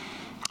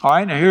 All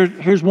right, now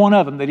here's one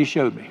of them that he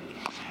showed me.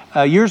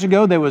 Years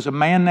ago, there was a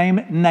man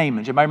named Naaman.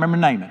 Anybody remember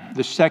Naaman?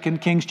 The 2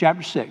 Kings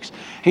chapter 6.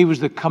 He was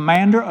the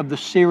commander of the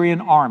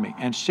Syrian army,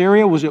 and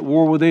Syria was at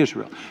war with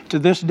Israel. To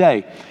this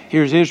day,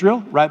 here's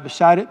Israel. Right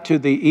beside it, to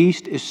the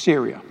east is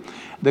Syria.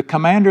 The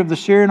commander of the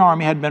Syrian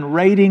army had been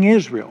raiding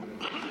Israel.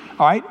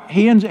 All right,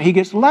 he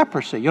gets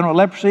leprosy. You know what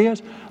leprosy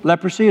is?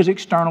 Leprosy is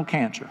external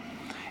cancer.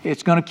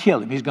 It's going to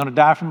kill him. He's going to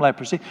die from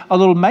leprosy. A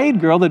little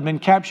maid girl that had been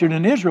captured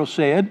in Israel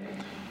said,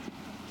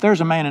 there's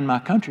a man in my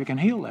country can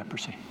heal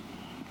leprosy.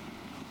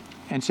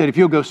 And said, if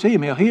you'll go see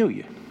him, he'll heal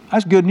you.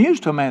 That's good news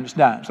to a man that's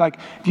dying. It's like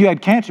if you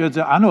had cancer,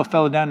 I know a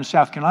fellow down in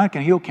South Carolina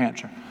can heal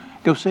cancer.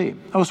 Go see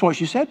him. That's what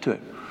she said to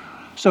him.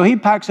 So he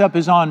packs up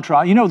his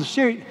entourage. You know,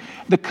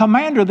 the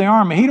commander of the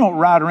army, he don't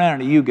ride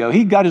around in a Yugo.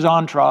 He got his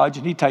entourage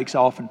and he takes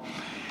off.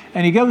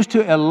 And he goes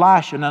to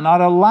Elisha, no,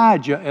 not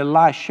Elijah,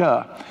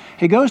 Elisha.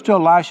 He goes to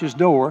Elisha's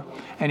door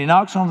and he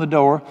knocks on the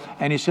door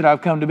and he said,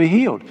 I've come to be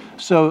healed.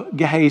 So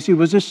Gehazi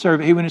was his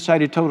servant. He went inside,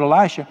 he told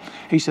Elisha,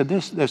 he said,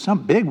 there's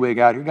some bigwig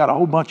out here, got a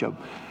whole bunch of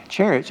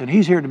chariots and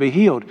he's here to be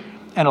healed.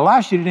 And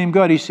Elisha didn't even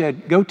go out. He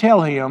said, go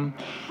tell him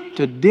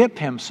to dip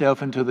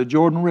himself into the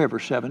Jordan River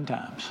 7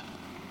 times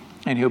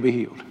and he'll be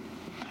healed.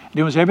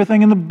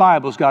 Everything in the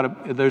Bible's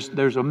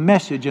there's a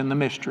message in the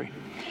mystery.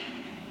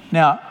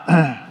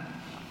 Now,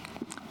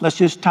 let's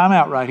just time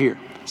out right here.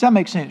 Does that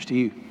make sense to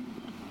you?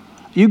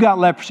 You got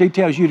leprosy,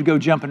 tells you to go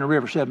jump in the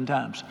river 7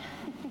 times.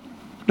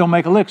 Don't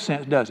make a lick of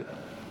sense, does it?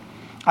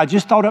 I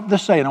just thought up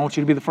this saying. I want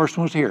you to be the first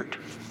ones to hear it.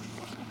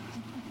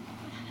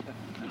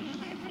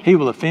 He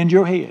will offend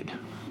your head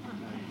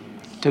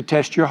to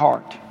test your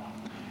heart,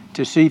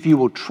 to see if you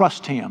will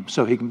trust him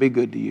so he can be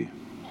good to you.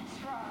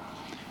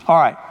 All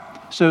right.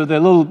 So the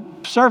little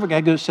servant guy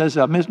goes, says,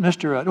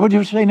 Mr. What did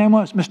you say his name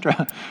was?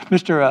 Mr.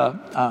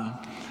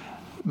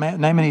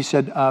 Naaman, he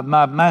said,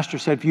 my master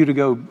said for you to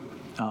go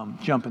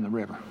jump in the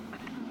river.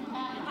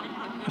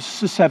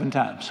 7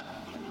 times.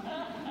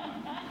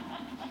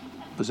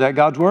 Was that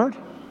God's word?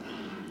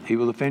 He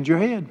will offend your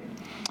head.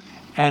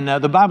 And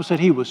the Bible said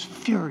he was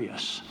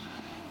furious.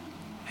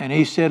 And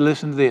he said,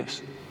 listen to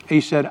this. He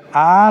said,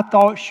 I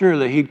thought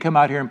surely he'd come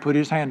out here and put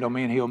his hand on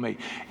me and heal me.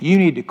 You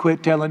need to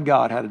quit telling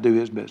God how to do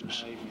his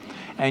business.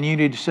 And you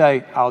need to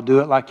say, I'll do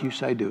it like you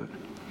say do it.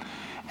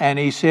 And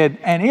he said,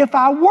 and if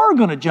I were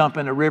going to jump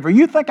in the river,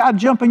 you think I'd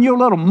jump in your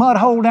little mud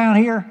hole down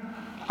here?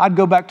 I'd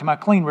go back to my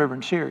clean river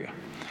in Syria.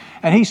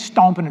 And he's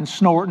stomping and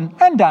snorting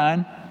and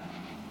dying.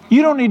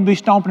 You don't need to be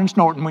stomping and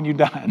snorting when you're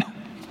dying.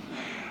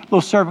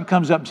 Little servant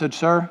comes up and said,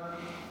 sir,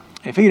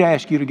 if he'd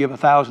asked you to give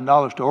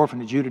 $1,000 to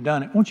orphanage, you'd have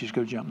done it. Why don't you just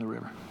go jump in the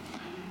river?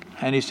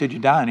 And he said, you're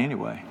dying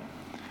anyway.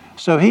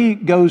 So he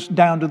goes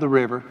down to the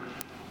river.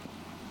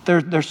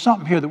 There's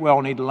something here that we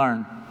all need to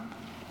learn.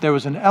 There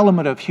was an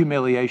element of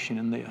humiliation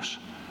in this.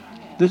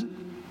 The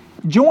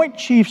Joint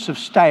Chiefs of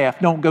Staff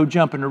don't go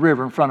jump in the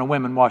river in front of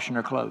women washing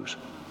their clothes.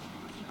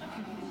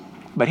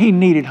 But he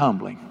needed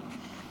humbling.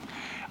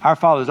 Our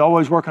Father's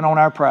always working on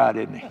our pride,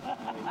 isn't he?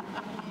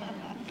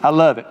 I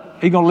love it.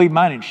 He's going to leave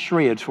mine in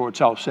shreds before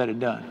it's all said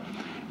and done,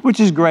 which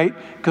is great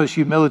because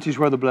humility is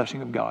where the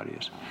blessing of God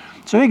is.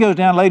 So he goes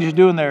down, ladies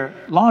doing their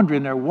laundry,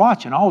 and they're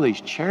watching all these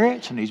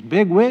chariots and these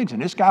big wigs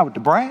and this guy with the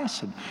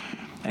brass.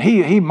 And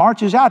he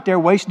marches out there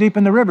waist deep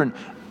in the river and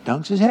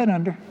dunks his head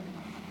under.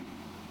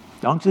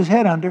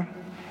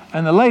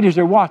 And the ladies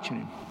are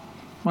watching him,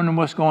 wondering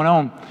what's going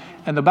on.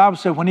 And the Bible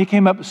said when he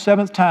came up the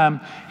 7th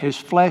time, his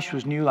flesh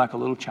was new like a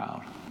little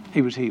child.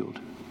 He was healed.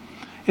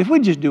 If we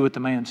just do what the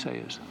man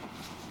says,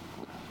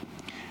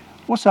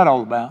 what's that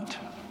all about?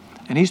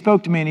 And he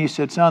spoke to me and he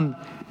said, son,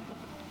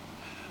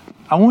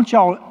 I want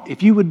y'all,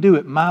 if you would do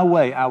it my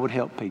way, I would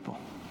help people.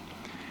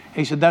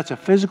 He said that's a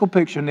physical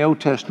picture in the Old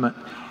Testament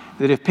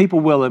that if people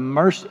will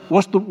immerse,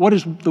 what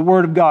is the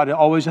Word of God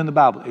always in the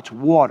Bible? It's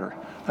water.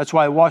 That's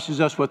why He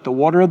washes us with the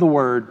water of the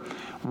Word.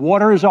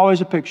 Water is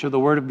always a picture of the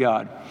Word of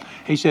God.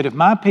 He said, if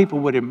my people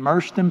would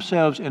immerse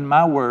themselves in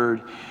my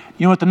Word,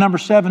 you know what the number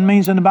 7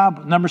 means in the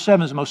Bible? Number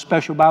 7 is the most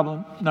special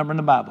Bible number in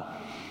the Bible.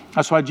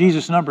 That's why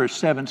Jesus' number is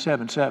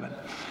 777.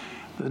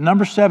 The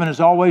number 7 is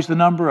always the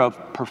number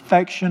of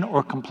perfection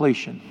or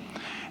completion.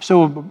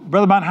 So,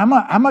 Brother Bond, how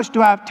much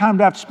time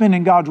do I have to spend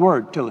in God's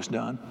Word till it's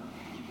done?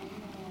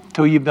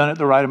 Till you've done it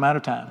the right amount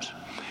of times.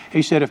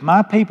 He said, if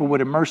my people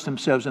would immerse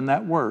themselves in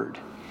that Word,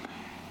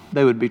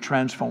 they would be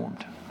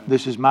transformed.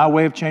 This is my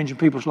way of changing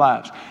people's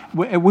lives.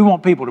 We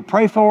want people to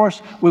pray for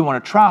us. We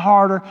want to try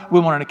harder. We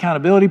want an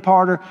accountability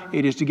partner.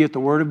 It is to get the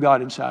Word of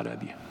God inside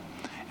of you.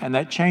 And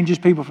that changes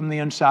people from the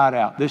inside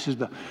out. This is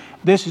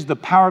the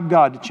power of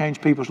God to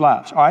change people's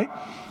lives. All right?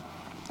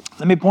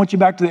 Let me point you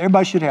back to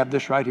everybody should have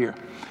this right here.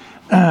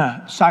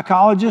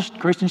 Psychologists,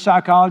 Christian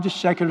psychologists,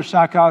 secular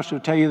psychologists will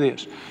tell you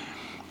this.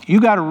 You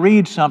got to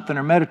read something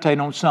or meditate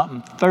on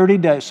something 30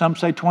 days. Some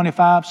say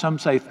 25, some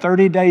say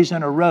 30 days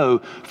in a row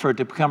for it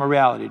to become a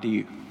reality to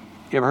you.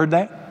 You ever heard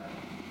that?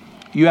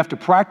 You have to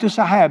practice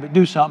a habit,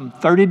 do something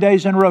 30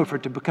 days in a row for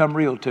it to become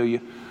real to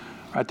you.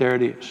 Right there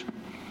it is.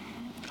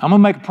 I'm going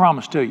to make a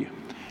promise to you.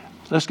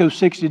 Let's go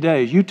 60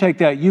 days. You take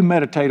that, you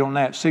meditate on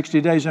that 60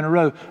 days in a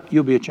row,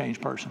 you'll be a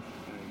changed person.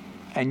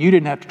 And you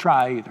didn't have to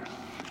try either.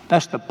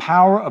 That's the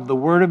power of the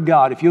Word of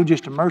God. If you'll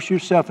just immerse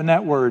yourself in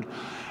that Word.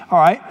 All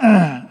right.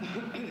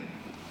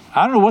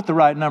 I don't know what the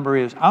right number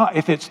is.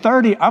 If it's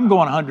 30, I'm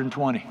going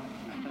 120.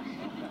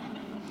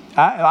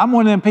 I'm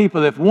one of them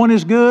people, if 1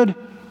 is good,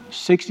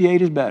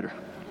 68 is better.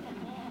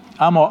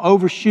 I'm going to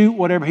overshoot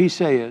whatever He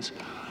says.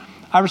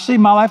 I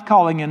received my life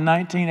calling in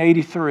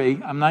 1983. In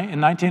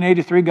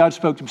 1983, God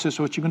spoke to me and said,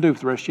 so what you can do for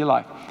the rest of your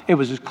life. It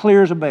was as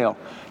clear as a bell.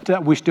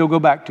 We still go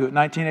back to it,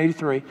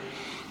 1983.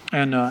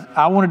 And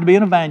I wanted to be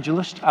an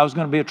evangelist. I was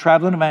going to be a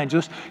traveling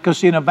evangelist. Because,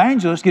 see, an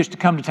evangelist gets to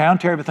come to town,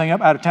 tear everything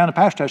up. Out of town, the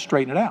pastor has to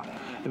straighten it out.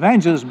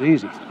 Evangelism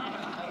is easy.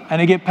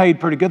 And they get paid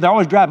pretty good. They're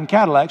always driving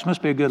Cadillacs.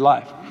 Must be a good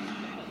life.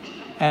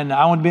 And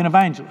I wanted to be an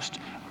evangelist.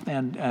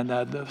 And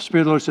the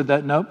Spirit of the Lord said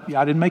that, nope,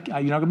 I didn't make.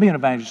 You're not going to be an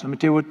evangelist. Let me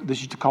tell you what,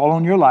 this is the call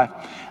on your life.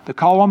 The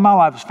call on my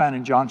life is found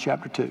in John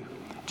chapter 2.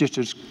 Just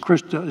as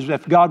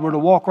if God were to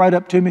walk right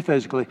up to me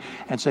physically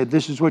and say,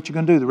 this is what you're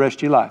going to do the rest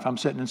of your life. I'm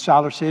sitting in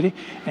Siler City,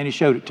 and He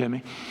showed it to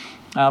me.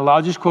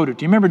 I'll just quote it.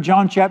 Do you remember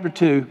John chapter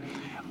 2,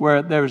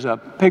 where there's a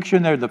picture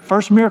in there, the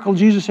first miracle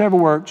Jesus ever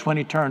worked when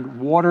He turned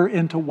water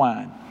into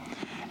wine.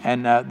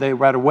 And they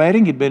were at a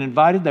wedding. He'd been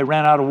invited. They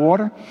ran out of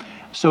water.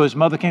 So his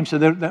mother came and said,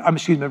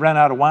 they ran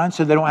out of wine,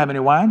 said they don't have any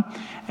wine.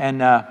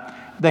 And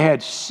they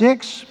had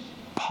 6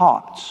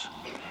 pots.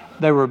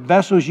 They were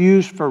vessels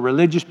used for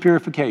religious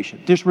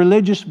purification. Just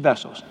religious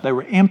vessels. They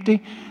were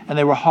empty and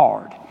they were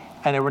hard.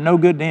 And they were no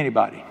good to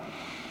anybody.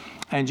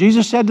 And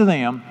Jesus said to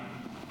them,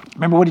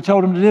 remember what He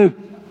told them to do?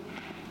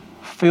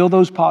 Fill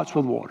those pots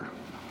with water.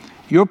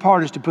 Your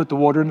part is to put the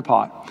water in the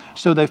pot.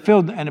 So they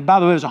filled, and by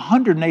the way, it was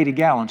 180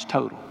 gallons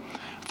total.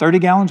 30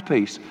 gallons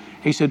apiece.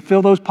 He said,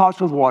 fill those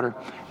pots with water.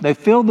 They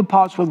filled the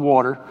pots with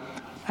water.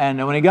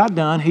 And when He got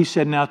done, He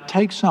said, now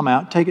take some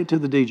out, take it to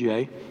the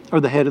DJ, or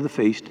the head of the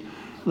feast.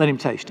 Let him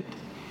taste it.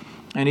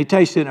 And he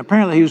tasted it. And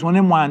apparently he was one of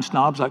them wine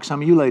snobs, like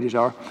some of you ladies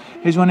are.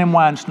 He's one of them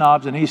wine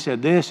snobs, and he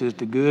said, this is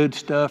the good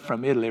stuff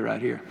from Italy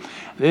right here.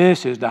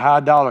 This is the high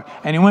dollar.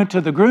 And he went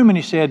to the groom and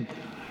he said,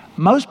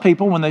 most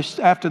people,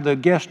 after the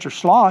guests are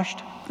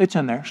sloshed, it's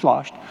in there,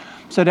 sloshed,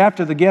 said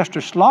after the guests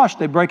are sloshed,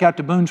 they break out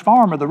to Boone's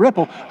Farm or the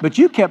Ripple, but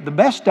you kept the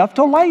best stuff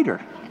till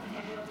later.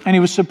 And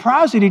he was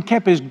surprised that he'd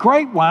kept his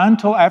great wine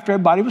till after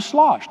everybody was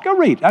sloshed. Go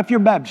read it. If you're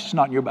Baptist, it's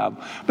not in your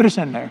Bible, but it's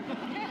in there.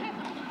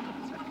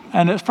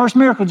 And the first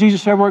miracle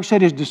Jesus ever worked,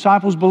 said His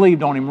disciples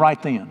believed on Him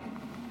right then.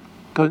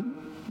 Because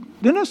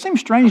didn't it seem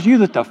strange to you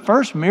that the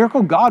first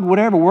miracle God would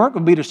ever work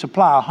would be to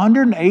supply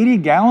 180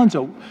 gallons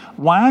of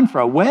wine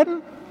for a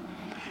wedding?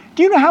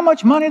 Do you know how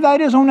much money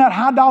that is on that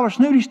high dollar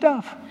snooty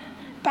stuff?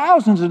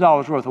 Thousands of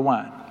dollars worth of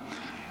wine.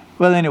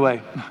 Well,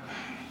 anyway,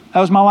 that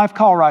was my life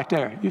call right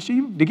there. You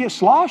see, to get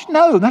sloshed?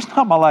 No, that's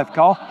not my life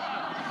call.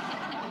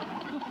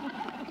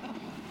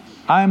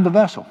 I am the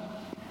vessel.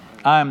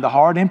 I am the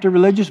hard, empty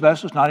religious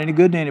vessel. It's not any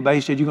good to anybody.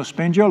 He said, you're going to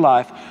spend your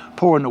life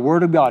pouring the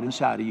Word of God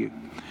inside of you.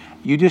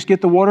 You just get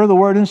the water of the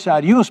Word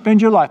inside. You're going to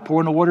spend your life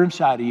pouring the water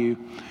inside of you.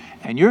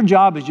 And your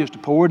job is just to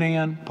pour it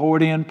in, pour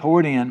it in, pour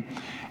it in.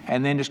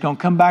 And then it's going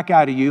to come back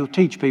out of you,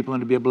 teach people,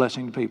 and to be a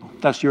blessing to people.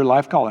 That's your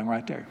life calling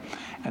right there.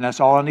 And that's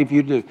all I need for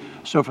you to do.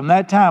 So from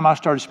that time, I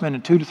started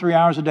spending 2 to 3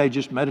 hours a day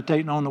just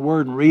meditating on the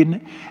Word and reading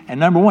it. And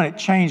number one, it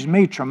changed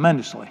me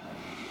tremendously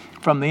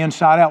from the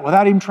inside out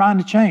without even trying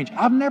to change.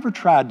 I've never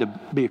tried to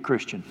be a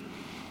Christian.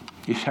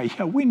 You say,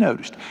 yeah, we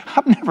noticed.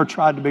 I've never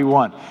tried to be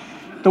one.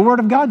 The Word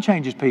of God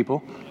changes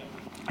people,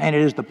 and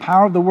it is the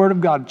power of the Word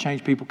of God to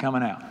change people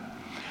coming out.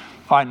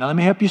 All right, now let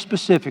me help you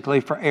specifically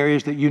for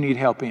areas that you need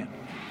help in.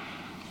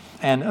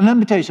 And let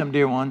me tell you something,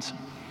 dear ones.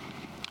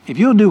 If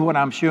you'll do what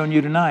I'm showing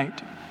you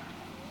tonight,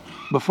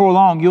 before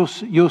long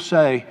you'll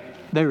say,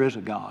 there is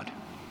a God.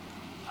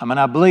 I mean,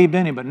 I believed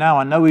in him, but now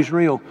I know he's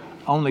real.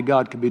 Only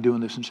God could be doing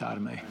this inside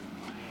of me.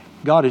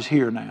 God is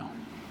here now.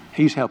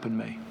 He's helping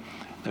me.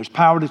 There's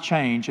power to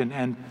change.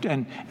 And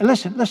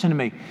listen to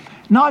me.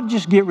 Not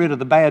just get rid of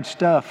the bad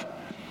stuff.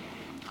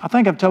 I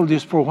think I've told you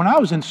this before. When I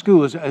was in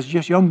school as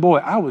just a young boy,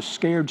 I was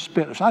scared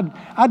spitless.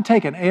 I'd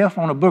take an F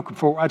on a book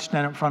before I'd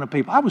stand up in front of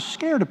people. I was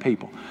scared of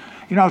people.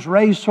 You know, I was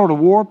raised sort of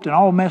warped and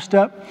all messed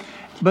up.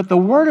 But the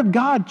Word of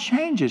God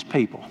changes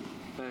people.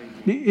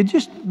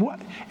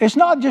 It's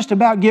not just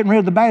about getting rid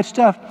of the bad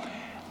stuff.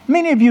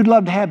 Many of you'd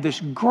love to have this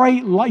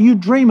great life. You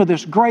dream of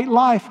this great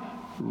life.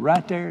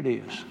 Right there it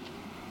is.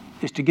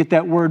 It's to get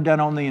that Word done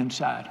on the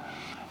inside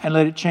and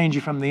let it change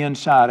you from the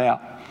inside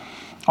out.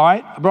 All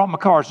right, I brought my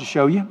cards to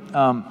show you.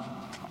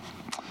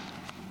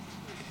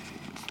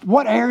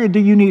 What area do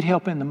you need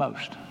help in the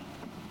most?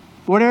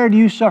 What area do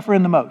you suffer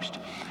in the most?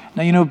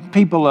 Now, you know,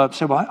 people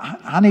say, well,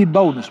 I need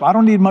boldness. Well, I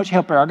don't need much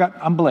help there.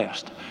 I'm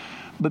blessed.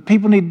 But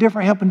people need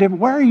different help in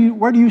different.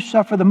 Where do you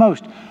suffer the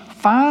most?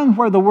 Find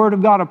where the Word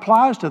of God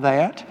applies to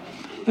that.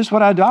 This is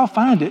what I do. I'll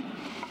find it.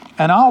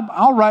 And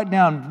I'll write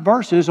down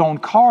verses on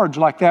cards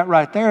like that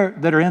right there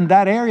that are in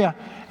that area.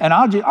 And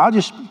I'll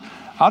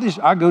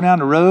go down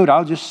the road.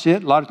 I'll just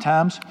sit a lot of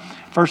times.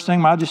 First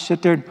thing, I'll just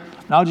sit there and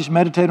I'll just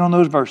meditate on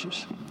those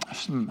verses.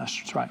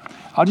 That's right.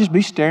 I'll just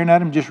be staring at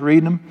them, just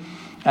reading them.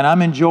 And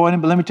I'm enjoying it.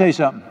 But let me tell you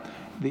something.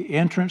 The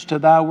entrance to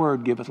thy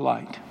word giveth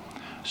light.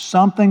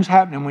 Something's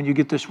happening when you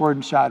get this word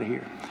inside of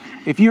here.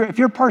 If you're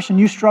a person,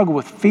 you struggle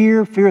with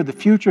fear of the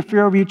future,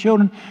 fear over your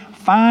children,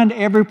 find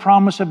every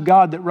promise of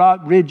God that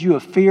rids you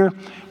of fear,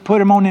 put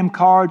them on them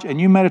cards, and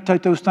you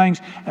meditate those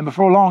things, and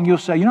before long you'll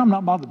say, you know, I'm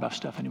not bothered about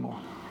stuff anymore.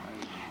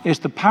 It's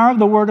the power of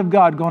the Word of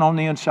God going on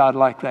the inside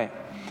like that.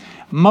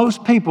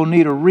 Most people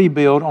need a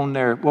rebuild on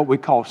their, what we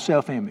call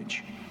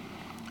self-image.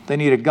 They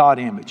need a God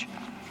image.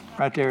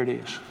 Right there it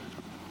is.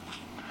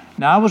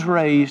 Now, I was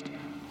raised,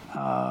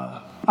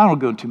 I don't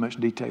go into too much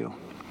detail,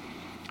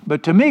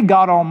 but to me,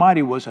 God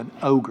Almighty was an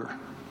ogre.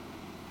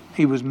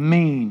 He was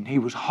mean. He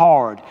was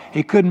hard.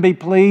 He couldn't be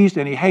pleased,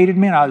 and he hated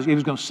me, and he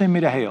was going to send me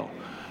to hell.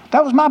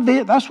 That was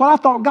that's what I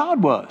thought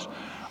God was.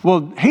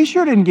 Well, he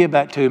sure didn't give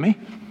that to me.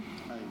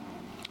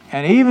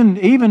 And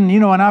even you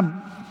know, and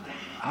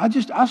I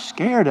was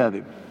scared of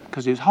him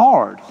because he's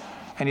hard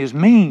and he's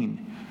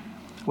mean.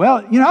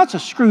 Well, you know, that's a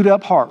screwed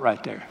up heart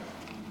right there.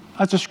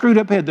 That's a screwed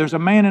up head. There's a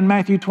man in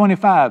Matthew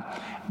 25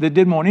 that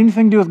didn't want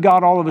anything to do with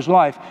God all of his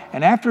life.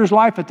 And after his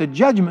life at the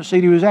judgment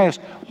seat, he was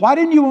asked, why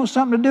didn't you want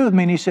something to do with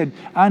me? And he said,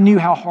 I knew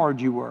how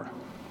hard you were.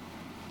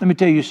 Let me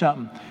tell you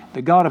something.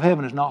 The God of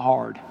heaven is not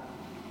hard.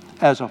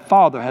 As a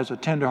father has a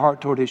tender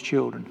heart toward his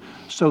children,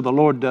 so the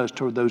Lord does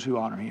toward those who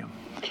honor him.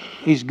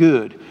 He's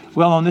good.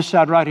 Well, on this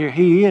side right here,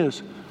 he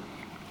is.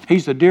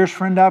 He's the dearest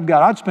friend I've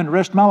got. I'd spend the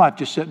rest of my life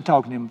just sitting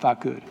talking to him if I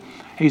could.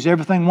 He's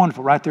everything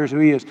wonderful. Right there's who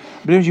he is.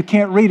 But you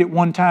can't read it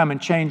one time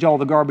and change all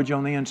the garbage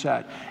on the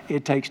inside.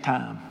 It takes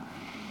time.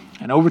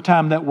 And over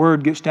time, that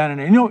word gets down in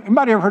there. You know,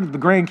 anybody ever heard of the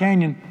Grand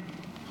Canyon?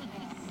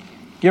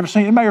 You ever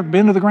seen, anybody ever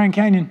been to the Grand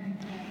Canyon?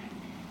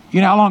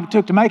 You know how long it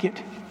took to make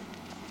it?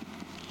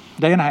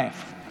 A day and a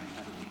half.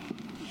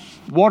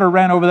 Water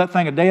ran over that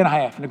thing a day and a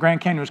half, and the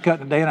Grand Canyon was cut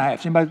in a day and a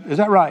half. Anybody, is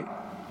that right?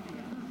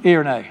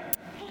 Year and a.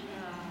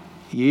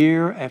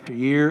 Year after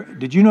year.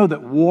 Did you know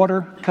that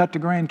water cut the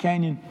Grand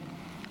Canyon?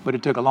 But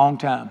it took a long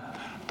time.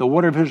 The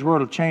water of his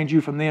word will change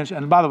you from the inside.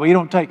 And by the way, it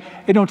don't take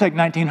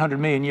 1,900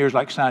 million years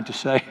like scientists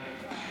say.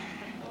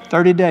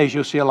 30 days,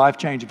 you'll see a life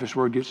change if this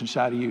word gets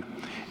inside of you.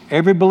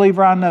 Every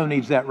believer I know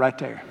needs that right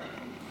there.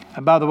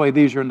 And by the way,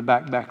 these are in the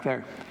back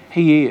there.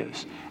 He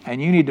is. And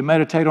you need to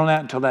meditate on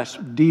that until that's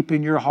deep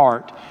in your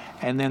heart.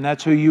 And then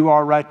that's who you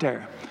are right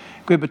there.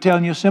 Quit by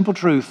telling you a simple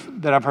truth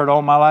that I've heard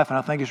all my life, and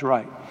I think it's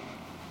right.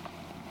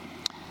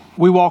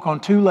 We walk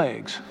on two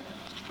legs.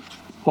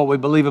 What we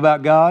believe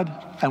about God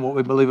and what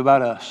we believe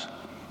about us.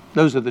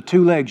 Those are the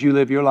two legs you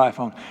live your life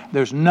on.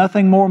 There's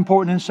nothing more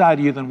important inside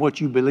of you than what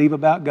you believe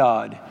about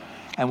God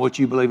and what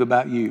you believe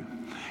about you.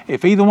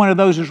 If either one of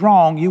those is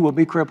wrong, you will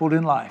be crippled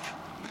in life.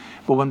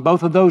 But when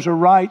both of those are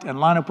right and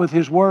line up with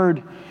His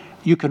Word,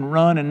 you can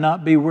run and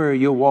not be weary.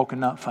 You'll walk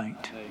and not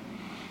faint.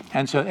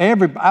 And so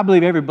I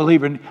believe every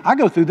believer, and I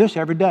go through this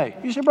every day.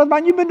 You say, Brother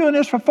Biden, you've been doing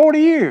this for 40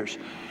 years.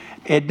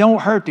 It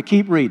don't hurt to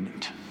keep reading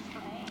it.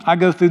 I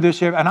go through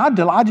this and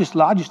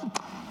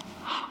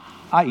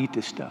I eat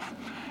this stuff.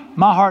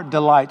 My heart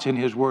delights in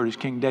His Word, as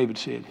King David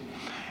said.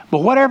 But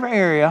whatever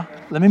area,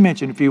 let me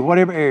mention for you,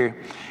 whatever area,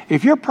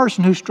 if you're a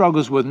person who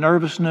struggles with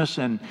nervousness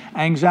and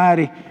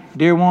anxiety,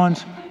 dear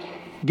ones,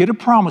 get a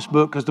promise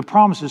book, because the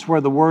promise is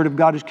where the Word of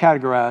God is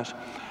categorized.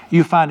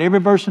 You find every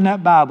verse in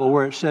that Bible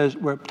where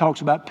it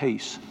talks about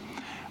peace.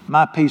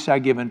 My peace I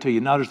give unto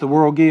you, not as the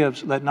world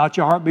gives. Let not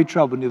your heart be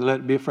troubled, neither let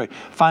it be afraid.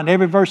 Find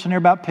every verse in there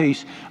about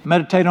peace.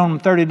 Meditate on them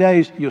 30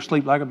 days, you'll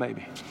sleep like a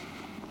baby.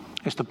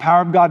 It's the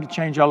power of God to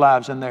change our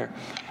lives in there.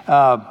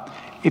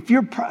 If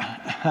you're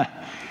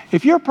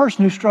a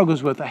person who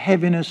struggles with a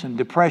heaviness and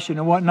depression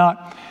and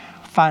whatnot,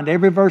 Find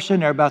every verse in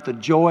there about the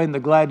joy and the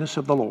gladness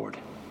of the Lord.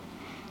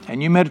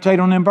 And you meditate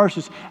on them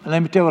verses, and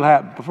let me tell you what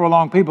happened. Before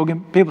long,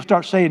 people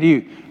start saying to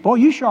you, boy,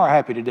 you sure are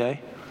happy today.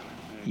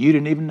 You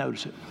didn't even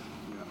notice it.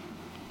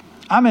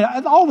 I mean,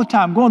 all the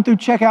time, going through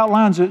checkout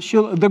lines,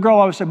 the girl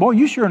always said, boy,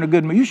 you sure in a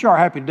good mood. You sure are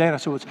happy today. And I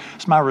said, well,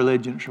 it's my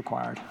religion. It's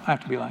required. I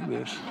have to be like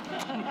this.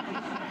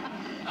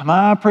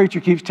 My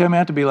preacher keeps telling me I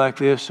have to be like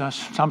this.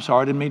 I'm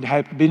sorry. I didn't mean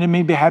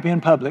to be happy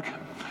in public.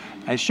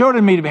 And sure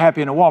didn't mean to be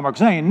happy in a Walmart,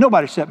 because ain't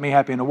nobody set me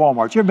happy in a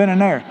Walmart. You ever been in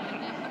there?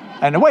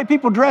 And the way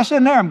people dress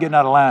in there, I'm getting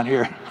out of line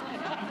here.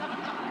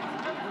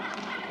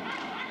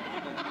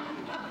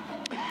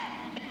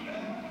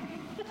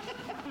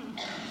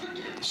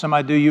 Did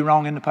somebody do you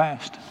wrong in the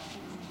past?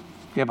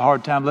 You have a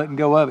hard time letting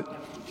go of it.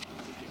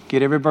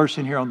 Get every verse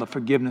in here on the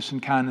forgiveness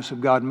and kindness of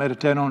God.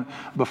 Meditate on it.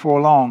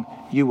 Before long,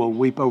 you will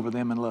weep over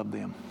them and love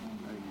them.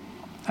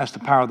 That's the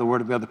power of the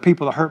Word of God. The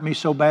people that hurt me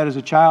so bad as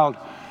a child,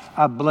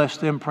 I blessed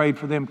them, prayed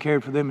for them,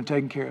 cared for them, and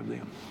taken care of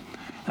them.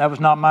 That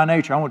was not my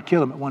nature. I wanted to kill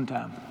them at one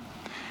time.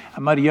 I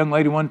met a young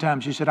lady one time.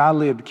 She said, I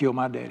lived to kill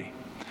my daddy.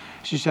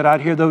 She said,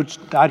 I'd hear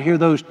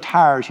those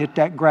tires hit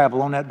that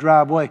gravel on that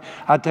driveway.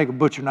 I'd take a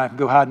butcher knife and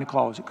go hide in the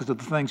closet because of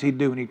the things he'd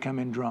do when he'd come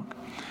in drunk.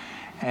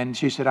 And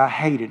she said, I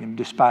hated him,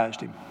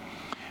 despised him.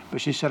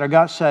 But she said, I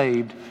got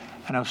saved,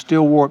 and I was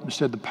still warped, and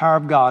said the power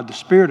of God, the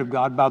Spirit of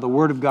God, by the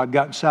Word of God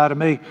got inside of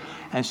me,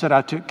 and said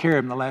I took care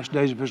of him the last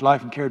days of his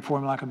life and cared for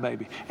him like a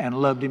baby and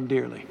loved him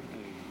dearly.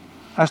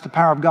 That's the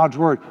power of God's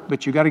Word.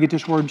 But you got to get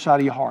this Word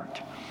inside of your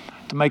heart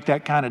to make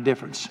that kind of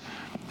difference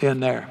in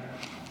there.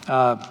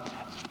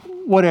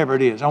 Whatever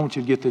it is, I want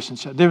you to get this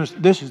inside.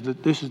 This is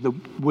the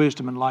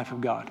wisdom and life of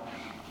God.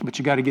 But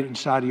you got to get it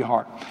inside of your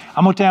heart.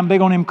 I'm going to tell you, I'm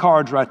big on them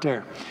cards right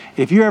there.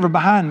 If you're ever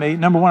behind me,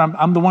 number one,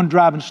 I'm the one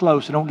driving slow,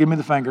 so don't give me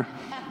the finger.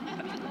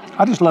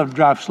 I just love to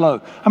drive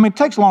slow. I mean, it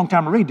takes a long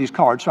time to read these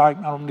cards, so I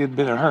don't need a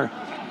bit of hurry.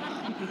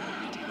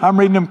 I'm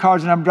reading them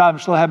cards and I'm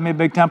driving slow, having me a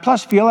big time.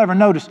 Plus, if you'll ever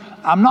notice,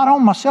 I'm not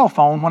on my cell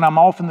phone when I'm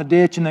off in the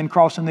ditch and then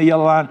crossing the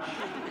yellow line.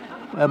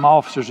 My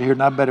officers are here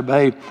and I better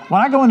behave.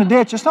 When I go in the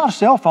ditch, it's not a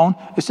cell phone.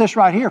 It's this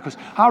right here, because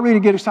I'll really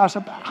get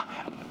excited.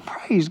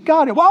 Praise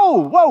God.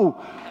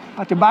 Whoa. I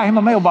have to buy him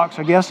a mailbox,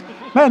 I guess.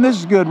 Man, this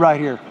is good right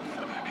here.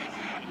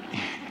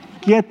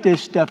 Get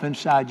this stuff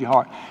inside your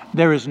heart.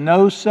 There is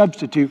no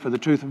substitute for the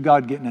truth of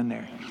God getting in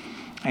there.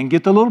 And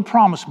get the little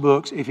promise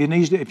books. If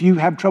you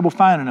have trouble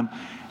finding them,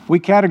 we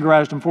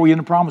categorized them for you in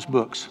the promise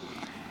books.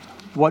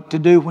 What to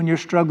do when you're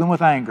struggling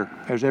with anger.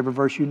 There's every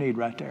verse you need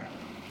right there.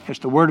 It's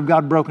the Word of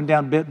God broken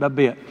down bit by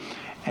bit.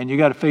 And you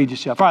got to feed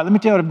yourself. All right, let me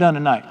tell you what I've done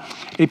tonight.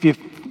 If you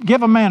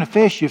give a man a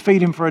fish, you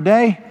feed him for a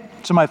day,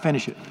 somebody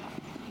finish it.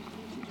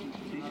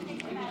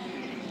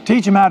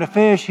 Teach him how to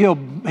fish. He'll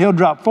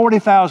drop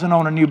 $40,000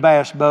 on a new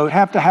bass boat,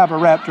 have to have a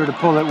Raptor to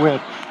pull it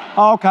with,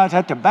 all kinds,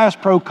 have to Bass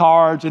Pro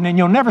cards, and then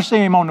you'll never see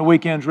him on the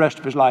weekends the rest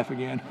of his life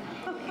again.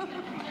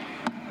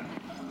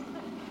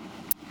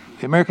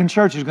 The American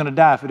church is going to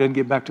die if it doesn't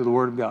get back to the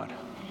Word of God.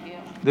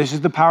 This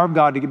is the power of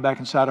God to get back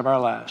inside of our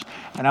lives.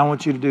 And I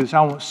want you to do this. I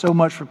want so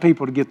much for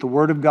people to get the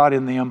Word of God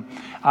in them.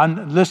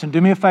 Listen,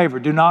 do me a favor.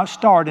 Do not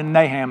start in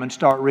Nahum and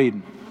start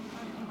reading.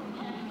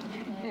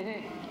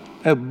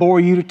 It'll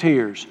bore you to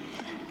tears.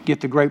 Get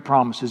the great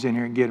promises in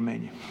here and get them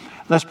in you.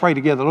 Let's pray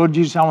together. Lord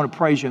Jesus, I want to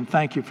praise you and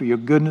thank you for your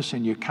goodness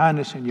and your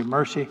kindness and your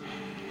mercy.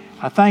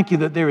 I thank you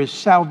that there is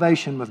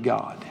salvation with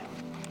God.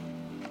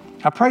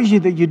 I praise you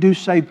that you do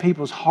save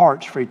people's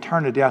hearts for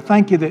eternity. I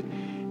thank you that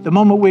the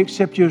moment we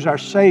accept you as our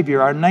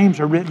Savior, our names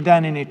are written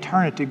down in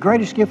eternity,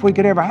 greatest gift we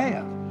could ever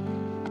have,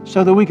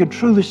 so that we could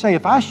truly say,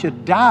 if I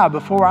should die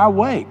before I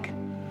wake,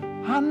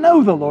 I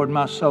know the Lord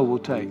my soul will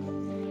take.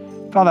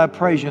 Father, I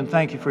praise you and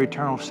thank you for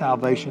eternal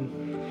salvation.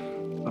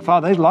 But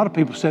Father, there's a lot of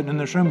people sitting in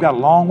this room got a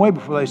long way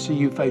before they see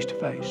you face to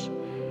face.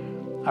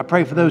 I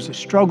pray for those that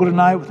struggle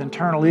tonight with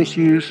internal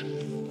issues,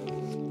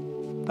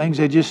 things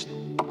that just,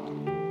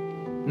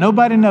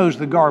 nobody knows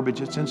the garbage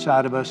that's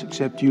inside of us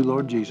except you,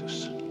 Lord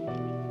Jesus.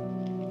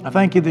 I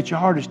thank you that your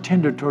heart is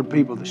tender toward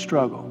people that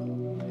struggle.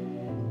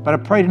 But I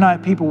pray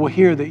tonight people will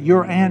hear that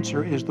your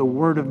answer is the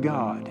Word of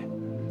God.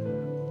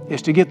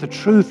 It's to get the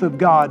truth of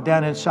God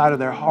down inside of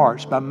their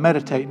hearts by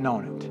meditating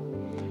on it.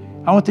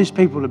 I want these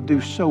people to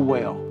do so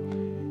well.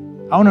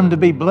 I want them to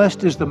be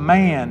blessed as the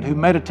man who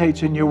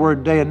meditates in your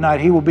Word day and night.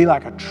 He will be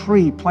like a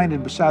tree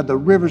planted beside the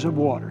rivers of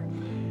water,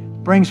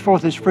 brings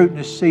forth his fruit in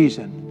his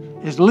season.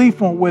 His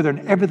leaf won't wither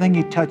and everything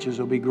he touches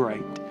will be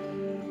great.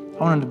 I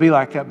want him to be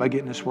like that by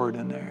getting this Word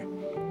in there.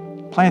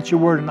 Plant your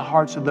Word in the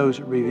hearts of those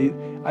that read it.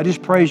 I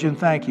just praise you and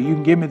thank you. You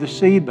can give me the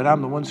seed, but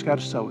I'm the one that's got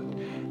to sow it.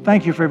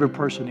 Thank you for every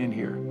person in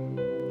here.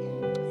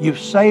 You've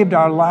saved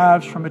our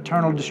lives from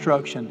eternal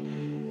destruction.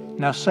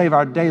 Now save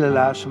our daily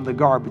lives from the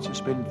garbage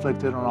that's been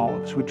inflicted on all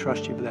of us. We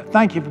trust you for that.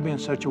 Thank you for being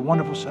such a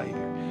wonderful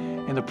Savior.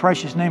 In the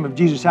precious name of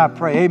Jesus, I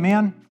pray. Amen.